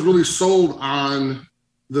I was really sold on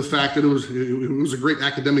the fact that it was a great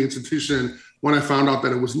academic institution when I found out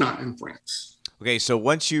that it was not in France. Okay, so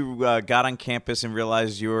once you got on campus and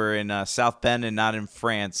realized you were in South Bend and not in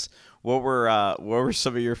France, what were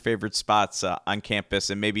some of your favorite spots on campus?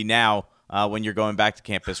 And maybe now, when you're going back to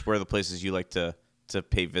campus, where are the places you like to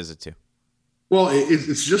pay visit to? Well,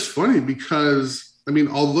 it's just funny because,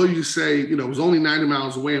 although you say, it was only 90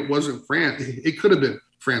 miles away, it wasn't France. It could have been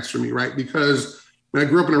France for me, right? Because I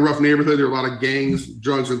grew up in a rough neighborhood. There were a lot of gangs,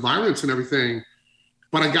 drugs, and violence and everything.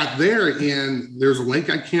 But I got there and there's a lake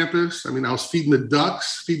on campus. I was feeding the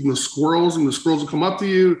ducks, feeding the squirrels, and the squirrels will come up to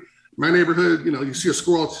you. My neighborhood, you see a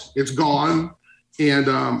squirrel, it's gone. And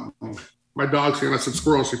my dog's here, and I said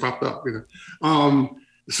squirrel, she popped up.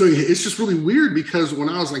 So it's just really weird because when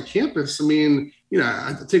I was on campus,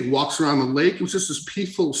 I take walks around the lake. It was just this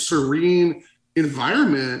peaceful, serene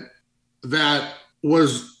environment that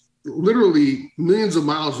was literally millions of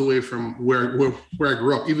miles away from where I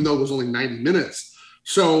grew up, even though it was only 90 minutes.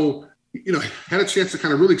 So, had a chance to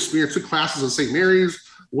kind of really experience, took classes at St. Mary's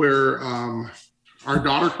where our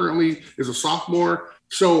daughter currently is a sophomore.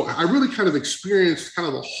 So I really kind of experienced kind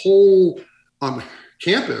of the whole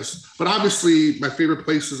campus. But obviously, my favorite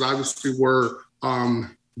places obviously were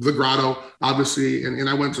the Grotto, obviously, and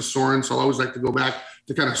I went to Soren. So I always like to go back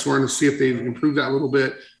to kind of Soren to see if they've improved that a little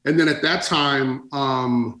bit. And then at that time,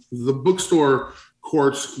 the bookstore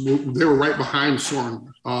courts, they were right behind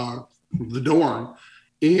Soren, the dorm.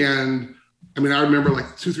 And I remember like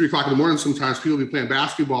 2-3 o'clock in the morning, sometimes people would be playing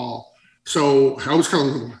basketball. So I always kind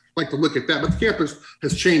of like to look at that, but the campus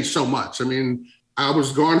has changed so much. I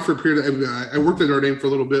was gone for a period of, I worked at Notre Dame for a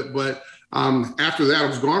little bit, but after that I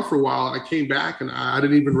was gone for a while and I came back and I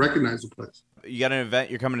didn't even recognize the place. You got an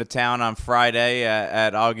event, you're coming to town on Friday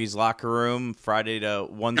at Augie's Locker Room, Friday to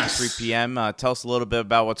 1 to 3 p.m. Tell us a little bit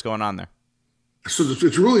about what's going on there. So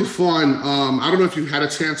it's really fun. I don't know if you've had a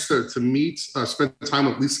chance to meet, spend time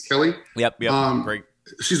with Lisa Kelly. Yep, great.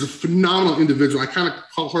 She's a phenomenal individual. I kind of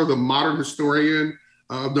call her the modern historian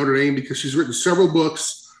of Notre Dame because she's written several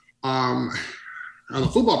books on the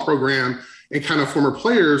football program and kind of former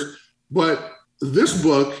players. But this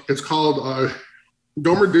book is called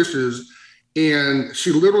Domer Dishes, and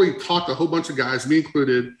she literally talked to a whole bunch of guys, me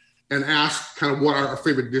included, and asked kind of what our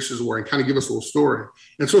favorite dishes were and kind of give us a little story.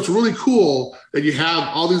 And so it's really cool that you have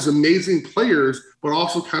all these amazing players, but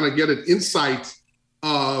also kind of get an insight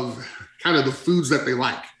of kind of the foods that they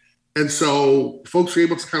like. And so folks are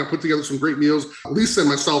able to kind of put together some great meals. Lisa and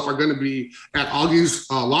myself are going to be at Augie's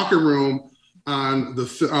Locker Room on the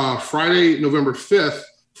Friday, November 5th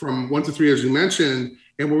from 1 to 3, as you mentioned.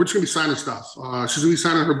 And we're just going to be signing stuff. She's going to be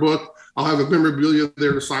signing her book. I'll have a memorabilia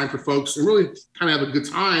there to sign for folks and really kind of have a good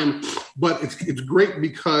time. But it's great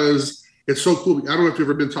because it's so cool. I don't know if you've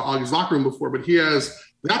ever been to Augie's Locker Room before, but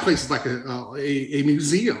that place is like a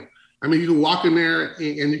museum. You can walk in there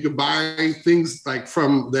and you can buy things like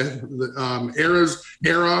from the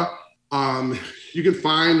era. You can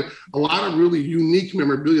find a lot of really unique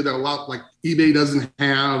memorabilia that a lot like eBay doesn't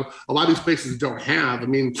have. A lot of these places don't have.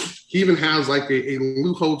 He even has like a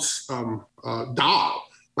Lou Holtz doll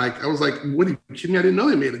Like, I was like, what are you kidding me? I didn't know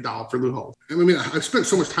they made $1 for Lou Holtz. I mean, I've spent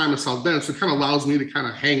so much time in South Bend, so it kind of allows me to kind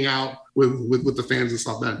of hang out with the fans in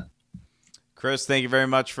South Bend. Chris, thank you very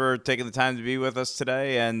much for taking the time to be with us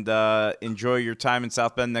today, and enjoy your time in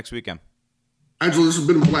South Bend next weekend. Angelo, this has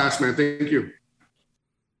been a blast, man. Thank you.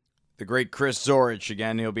 The great Chris Zorich.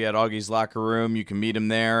 Again, he'll be at Augie's Locker Room. You can meet him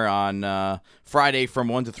there on Friday from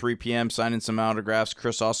 1 to 3 p.m., signing some autographs.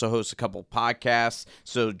 Chris also hosts a couple podcasts,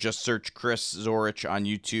 so just search Chris Zorich on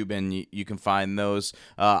YouTube, and you can find those.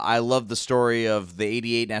 I love the story of the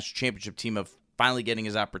 88 National Championship team of finally getting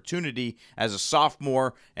his opportunity as a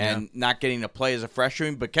sophomore and not getting to play as a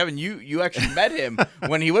freshman. But, Kevin, you actually met him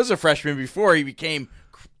when he was a freshman before he became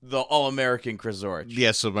the All-American Chris Zorich.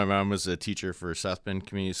 Yeah, so my mom was a teacher for South Bend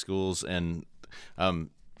Community Schools, and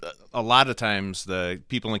a lot of times the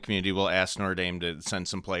people in the community will ask Notre Dame to send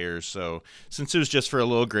some players. So since it was just for a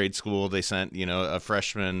little grade school, they sent, a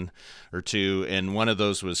freshman or two, and one of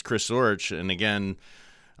those was Chris Zorich. And again,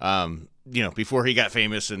 before he got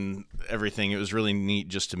famous and everything, it was really neat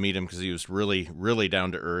just to meet him because he was really, really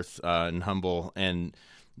down to earth and humble. And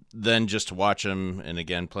then just to watch him, and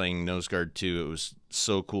again, playing nose guard too, it was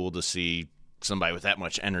so cool to see somebody with that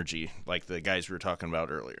much energy, like the guys we were talking about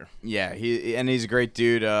earlier. Yeah, he's a great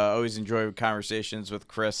dude. Always enjoy conversations with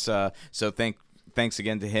Chris. So thanks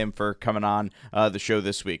again to him for coming on the show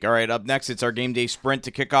this week. All right, up next, it's our game day sprint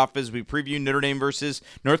to kick off as we preview Notre Dame versus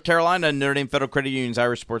North Carolina and Notre Dame Federal Credit Union's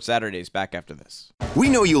Irish Sports Saturdays. Back after this. We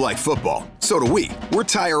know you like football. So do we. We're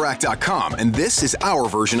TireRack.com, and this is our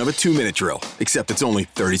version of a 2-minute drill, except it's only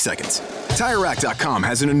 30 seconds. TireRack.com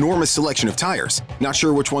has an enormous selection of tires. Not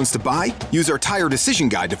sure which ones to buy? Use our Tire Decision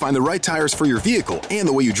Guide to find the right tires for your vehicle and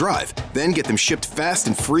the way you drive. Then get them shipped fast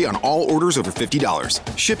and free on all orders over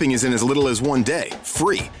 $50. Shipping is in as little as 1 day.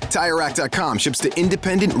 Free. TireRack.com ships to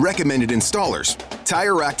independent, recommended installers.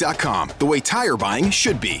 TireRack.com, the way tire buying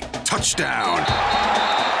should be. Touchdown!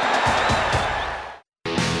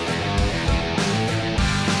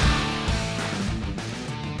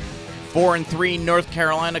 4-3 North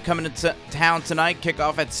Carolina coming to town tonight.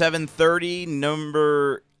 Kickoff at 7:30.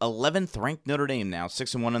 Number 11th ranked Notre Dame now,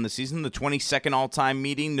 6-1 on the season. The 22nd all-time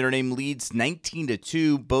meeting. Notre Dame leads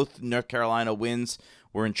 19-2. Both North Carolina wins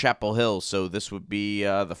were in Chapel Hill, so this would be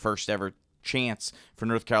the first ever chance for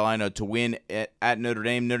North Carolina to win at Notre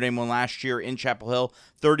Dame. Notre Dame won last year in Chapel Hill,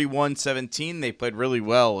 31-17. They played really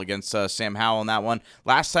well against Sam Howell in that one.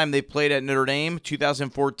 Last time they played at Notre Dame,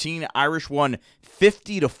 2014, Irish won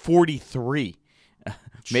 50-43.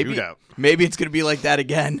 Maybe it's going to be like that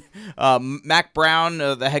again. Mac Brown,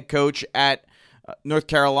 the head coach at North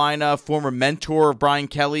Carolina, former mentor of Brian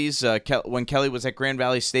Kelly's when Kelly was at Grand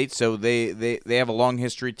Valley State, so they have a long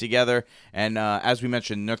history together. And as we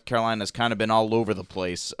mentioned, North Carolina's kind of been all over the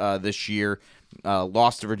place this year.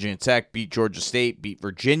 Lost to Virginia Tech, beat Georgia State, beat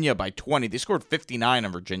Virginia by 20. They scored 59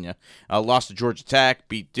 on Virginia. Lost to Georgia Tech,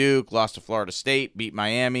 beat Duke, lost to Florida State, beat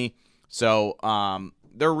Miami. So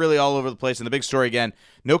they're really all over the place. And the big story again,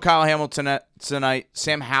 no Kyle Hamilton tonight.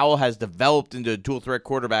 Sam Howell has developed into a dual-threat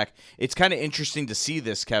quarterback. It's kind of interesting to see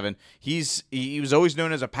this, Kevin. He was always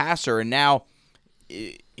known as a passer, and now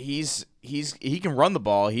he can run the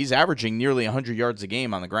ball. He's averaging nearly 100 yards a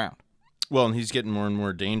game on the ground. Well, and he's getting more and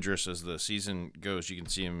more dangerous as the season goes. You can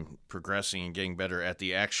see him progressing and getting better at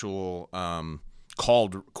the actual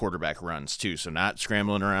called quarterback runs, too. So not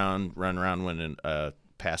scrambling around, run around when a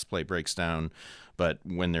pass play breaks down, but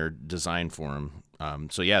when they're designed for him.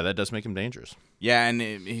 So, yeah, that does make him dangerous. Yeah, and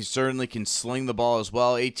he certainly can sling the ball as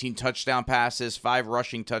well. 18 touchdown passes, 5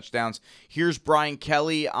 rushing touchdowns. Here's Brian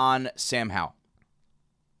Kelly on Sam Howell.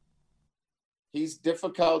 He's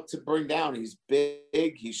difficult to bring down. He's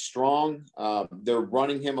big. He's strong. They're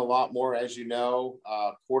running him a lot more, as you know.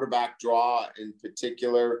 Quarterback draw in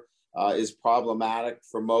particular is problematic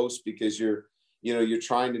for most because you're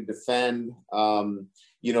trying to defend,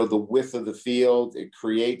 the width of the field. It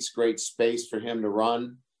creates great space for him to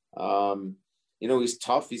run. He's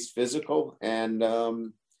tough. He's physical. And,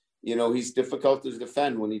 he's difficult to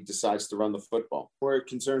defend when he decides to run the football. Where it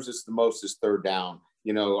concerns us the most is third down.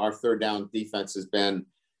 Our third down defense has been,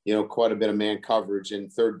 quite a bit of man coverage,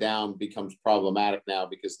 and third down becomes problematic now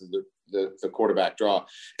because of the quarterback draw.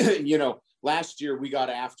 Last year we got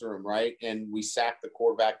after him, right? And we sacked the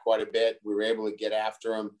quarterback quite a bit. We were able to get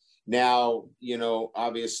after him. Now,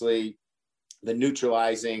 obviously the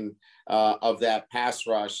neutralizing of that pass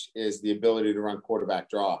rush is the ability to run quarterback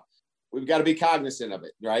draw. We've got to be cognizant of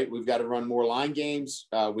it, right? We've got to run more line games.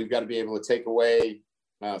 We've got to be able to take away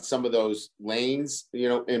some of those lanes,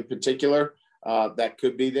 in particular, that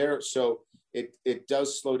could be there. So it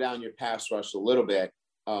does slow down your pass rush a little bit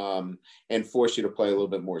and force you to play a little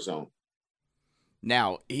bit more zone.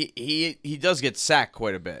 Now, he does get sacked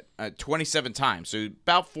quite a bit, 27 times, so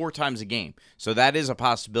about 4 times a game. So that is a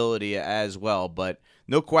possibility as well. But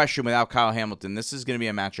no question, without Kyle Hamilton, this is going to be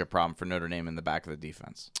a matchup problem for Notre Dame in the back of the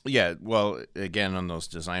defense. Yeah, well, again, on those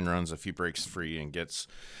design runs, if he breaks free and gets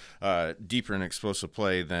deeper in explosive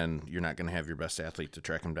play, then you're not going to have your best athlete to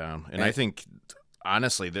track him down. And I think,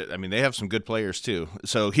 honestly, they have some good players too.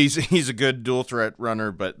 So he's a good dual threat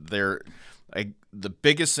runner, but the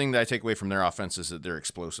biggest thing that I take away from their offense is that they're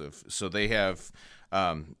explosive. So they have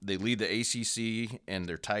they lead the ACC, and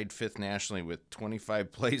they're tied 5th nationally with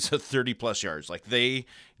 25 plays of 30-plus yards. Like, they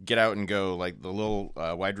get out and go. Like, the little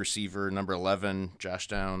wide receiver, number 11, Josh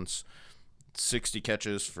Downs, 60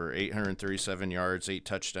 catches for 837 yards, 8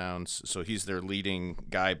 touchdowns. So he's their leading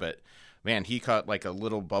guy, but man, he caught like a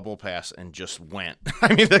little bubble pass and just went.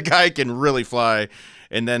 I mean, the guy can really fly.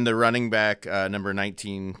 And then the running back, number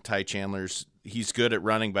 19, Ty Chandler's, he's good at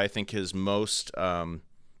running, but I think his most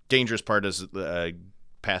dangerous part is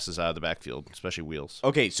passes out of the backfield, especially wheels.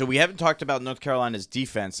 Okay, so we haven't talked about North Carolina's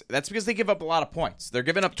defense. That's because they give up a lot of points. They're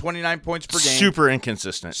giving up 29 points per game. Super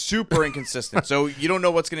inconsistent. So you don't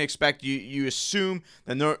know what's going to expect. You assume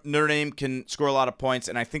that Notre Dame can score a lot of points,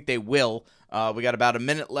 and I think they will. We got about a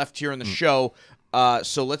minute left here in the show,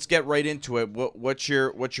 so let's get right into it. What's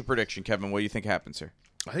your prediction, Kevin? What do you think happens here?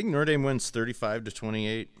 I think Notre Dame wins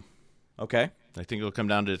 35-28. Okay. I think it'll come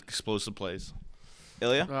down to explosive plays.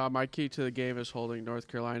 Ilya? My key to the game is holding North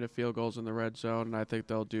Carolina field goals in the red zone, and I think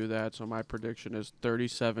they'll do that. So my prediction is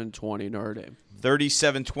 37-20 Notre Dame.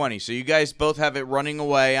 37-20. So you guys both have it running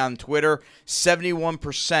away on Twitter.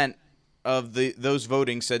 71% of those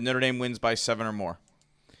voting said Notre Dame wins by 7 or more.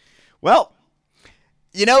 Well,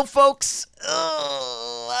 folks,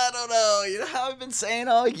 I don't know. You know how I've been saying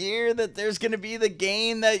all year that there's going to be the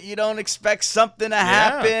game that you don't expect something to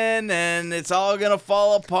happen and it's all going to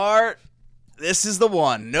fall apart? This is the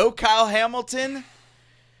one. No Kyle Hamilton.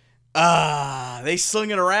 They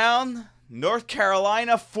sling it around. North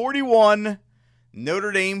Carolina 41,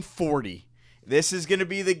 Notre Dame 40. This is going to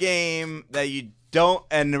be the game that you don't,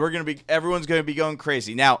 and everyone's going to be going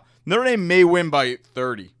crazy. Now, Notre Dame may win by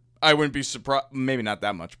 30. I wouldn't be surprised. Maybe not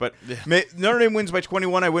that much, but Notre Dame wins by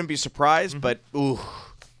 21. I wouldn't be surprised, but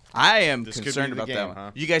I am concerned about that one.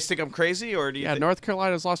 Huh? You guys think I'm crazy, or do you? Yeah, North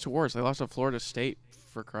Carolina's lost to worse. They lost to Florida State.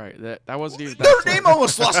 For Christ, that wasn't even. Notre Dame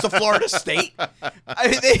almost lost to Florida State.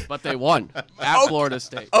 But they won at Florida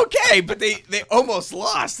State. Okay, but they almost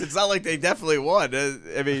lost. It's not like they definitely won.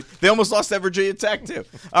 They almost lost at Virginia Tech too.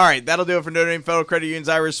 All right, that'll do it for Notre Dame Federal Credit Union's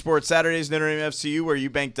Irish Sports Saturdays. Notre Dame FCU, where you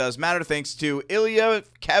bank does matter. Thanks to Ilya,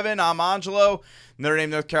 Kevin, I'm Angelo. Notre Dame,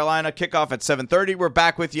 North Carolina, kickoff at 7:30. We're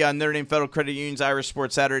back with you on Notre Dame Federal Credit Union's Irish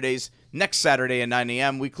Sports Saturdays next Saturday at 9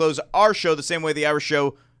 a.m. We close our show the same way the Irish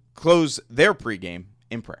show close their pregame.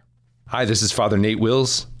 In prayer. Hi, this is Father Nate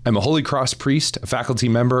Wills. I'm a Holy Cross priest, a faculty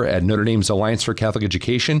member at Notre Dame's Alliance for Catholic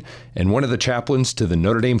Education, and one of the chaplains to the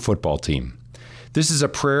Notre Dame football team. This is a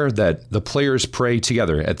prayer that the players pray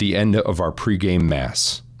together at the end of our pregame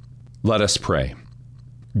Mass. Let us pray.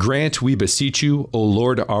 Grant, we beseech you, O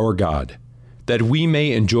Lord our God, that we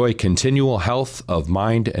may enjoy continual health of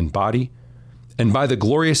mind and body, and by the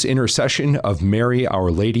glorious intercession of Mary,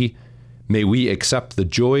 Our Lady, may we accept the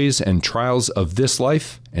joys and trials of this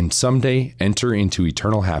life and someday enter into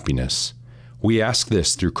eternal happiness. We ask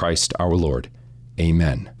this through Christ our Lord.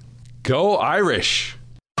 Amen. Go Irish!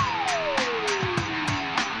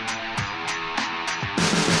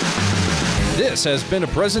 This has been a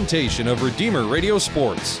presentation of Redeemer Radio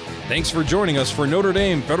Sports. Thanks for joining us for Notre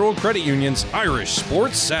Dame Federal Credit Union's Irish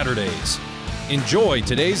Sports Saturdays. Enjoy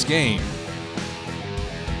today's game.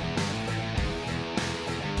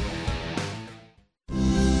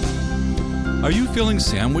 Are you feeling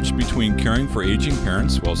sandwiched between caring for aging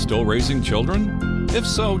parents while still raising children? If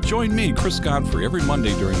so, join me, Chris Godfrey, every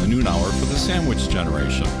Monday during the noon hour for the Sandwich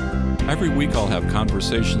Generation. Every week I'll have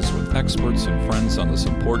conversations with experts and friends on this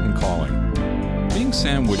important calling. Being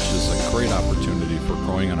sandwiched is a great opportunity for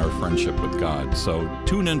growing in our friendship with God, so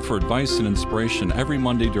tune in for advice and inspiration every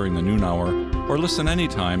Monday during the noon hour, or listen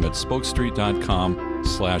anytime at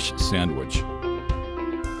spokestreet.com/sandwich.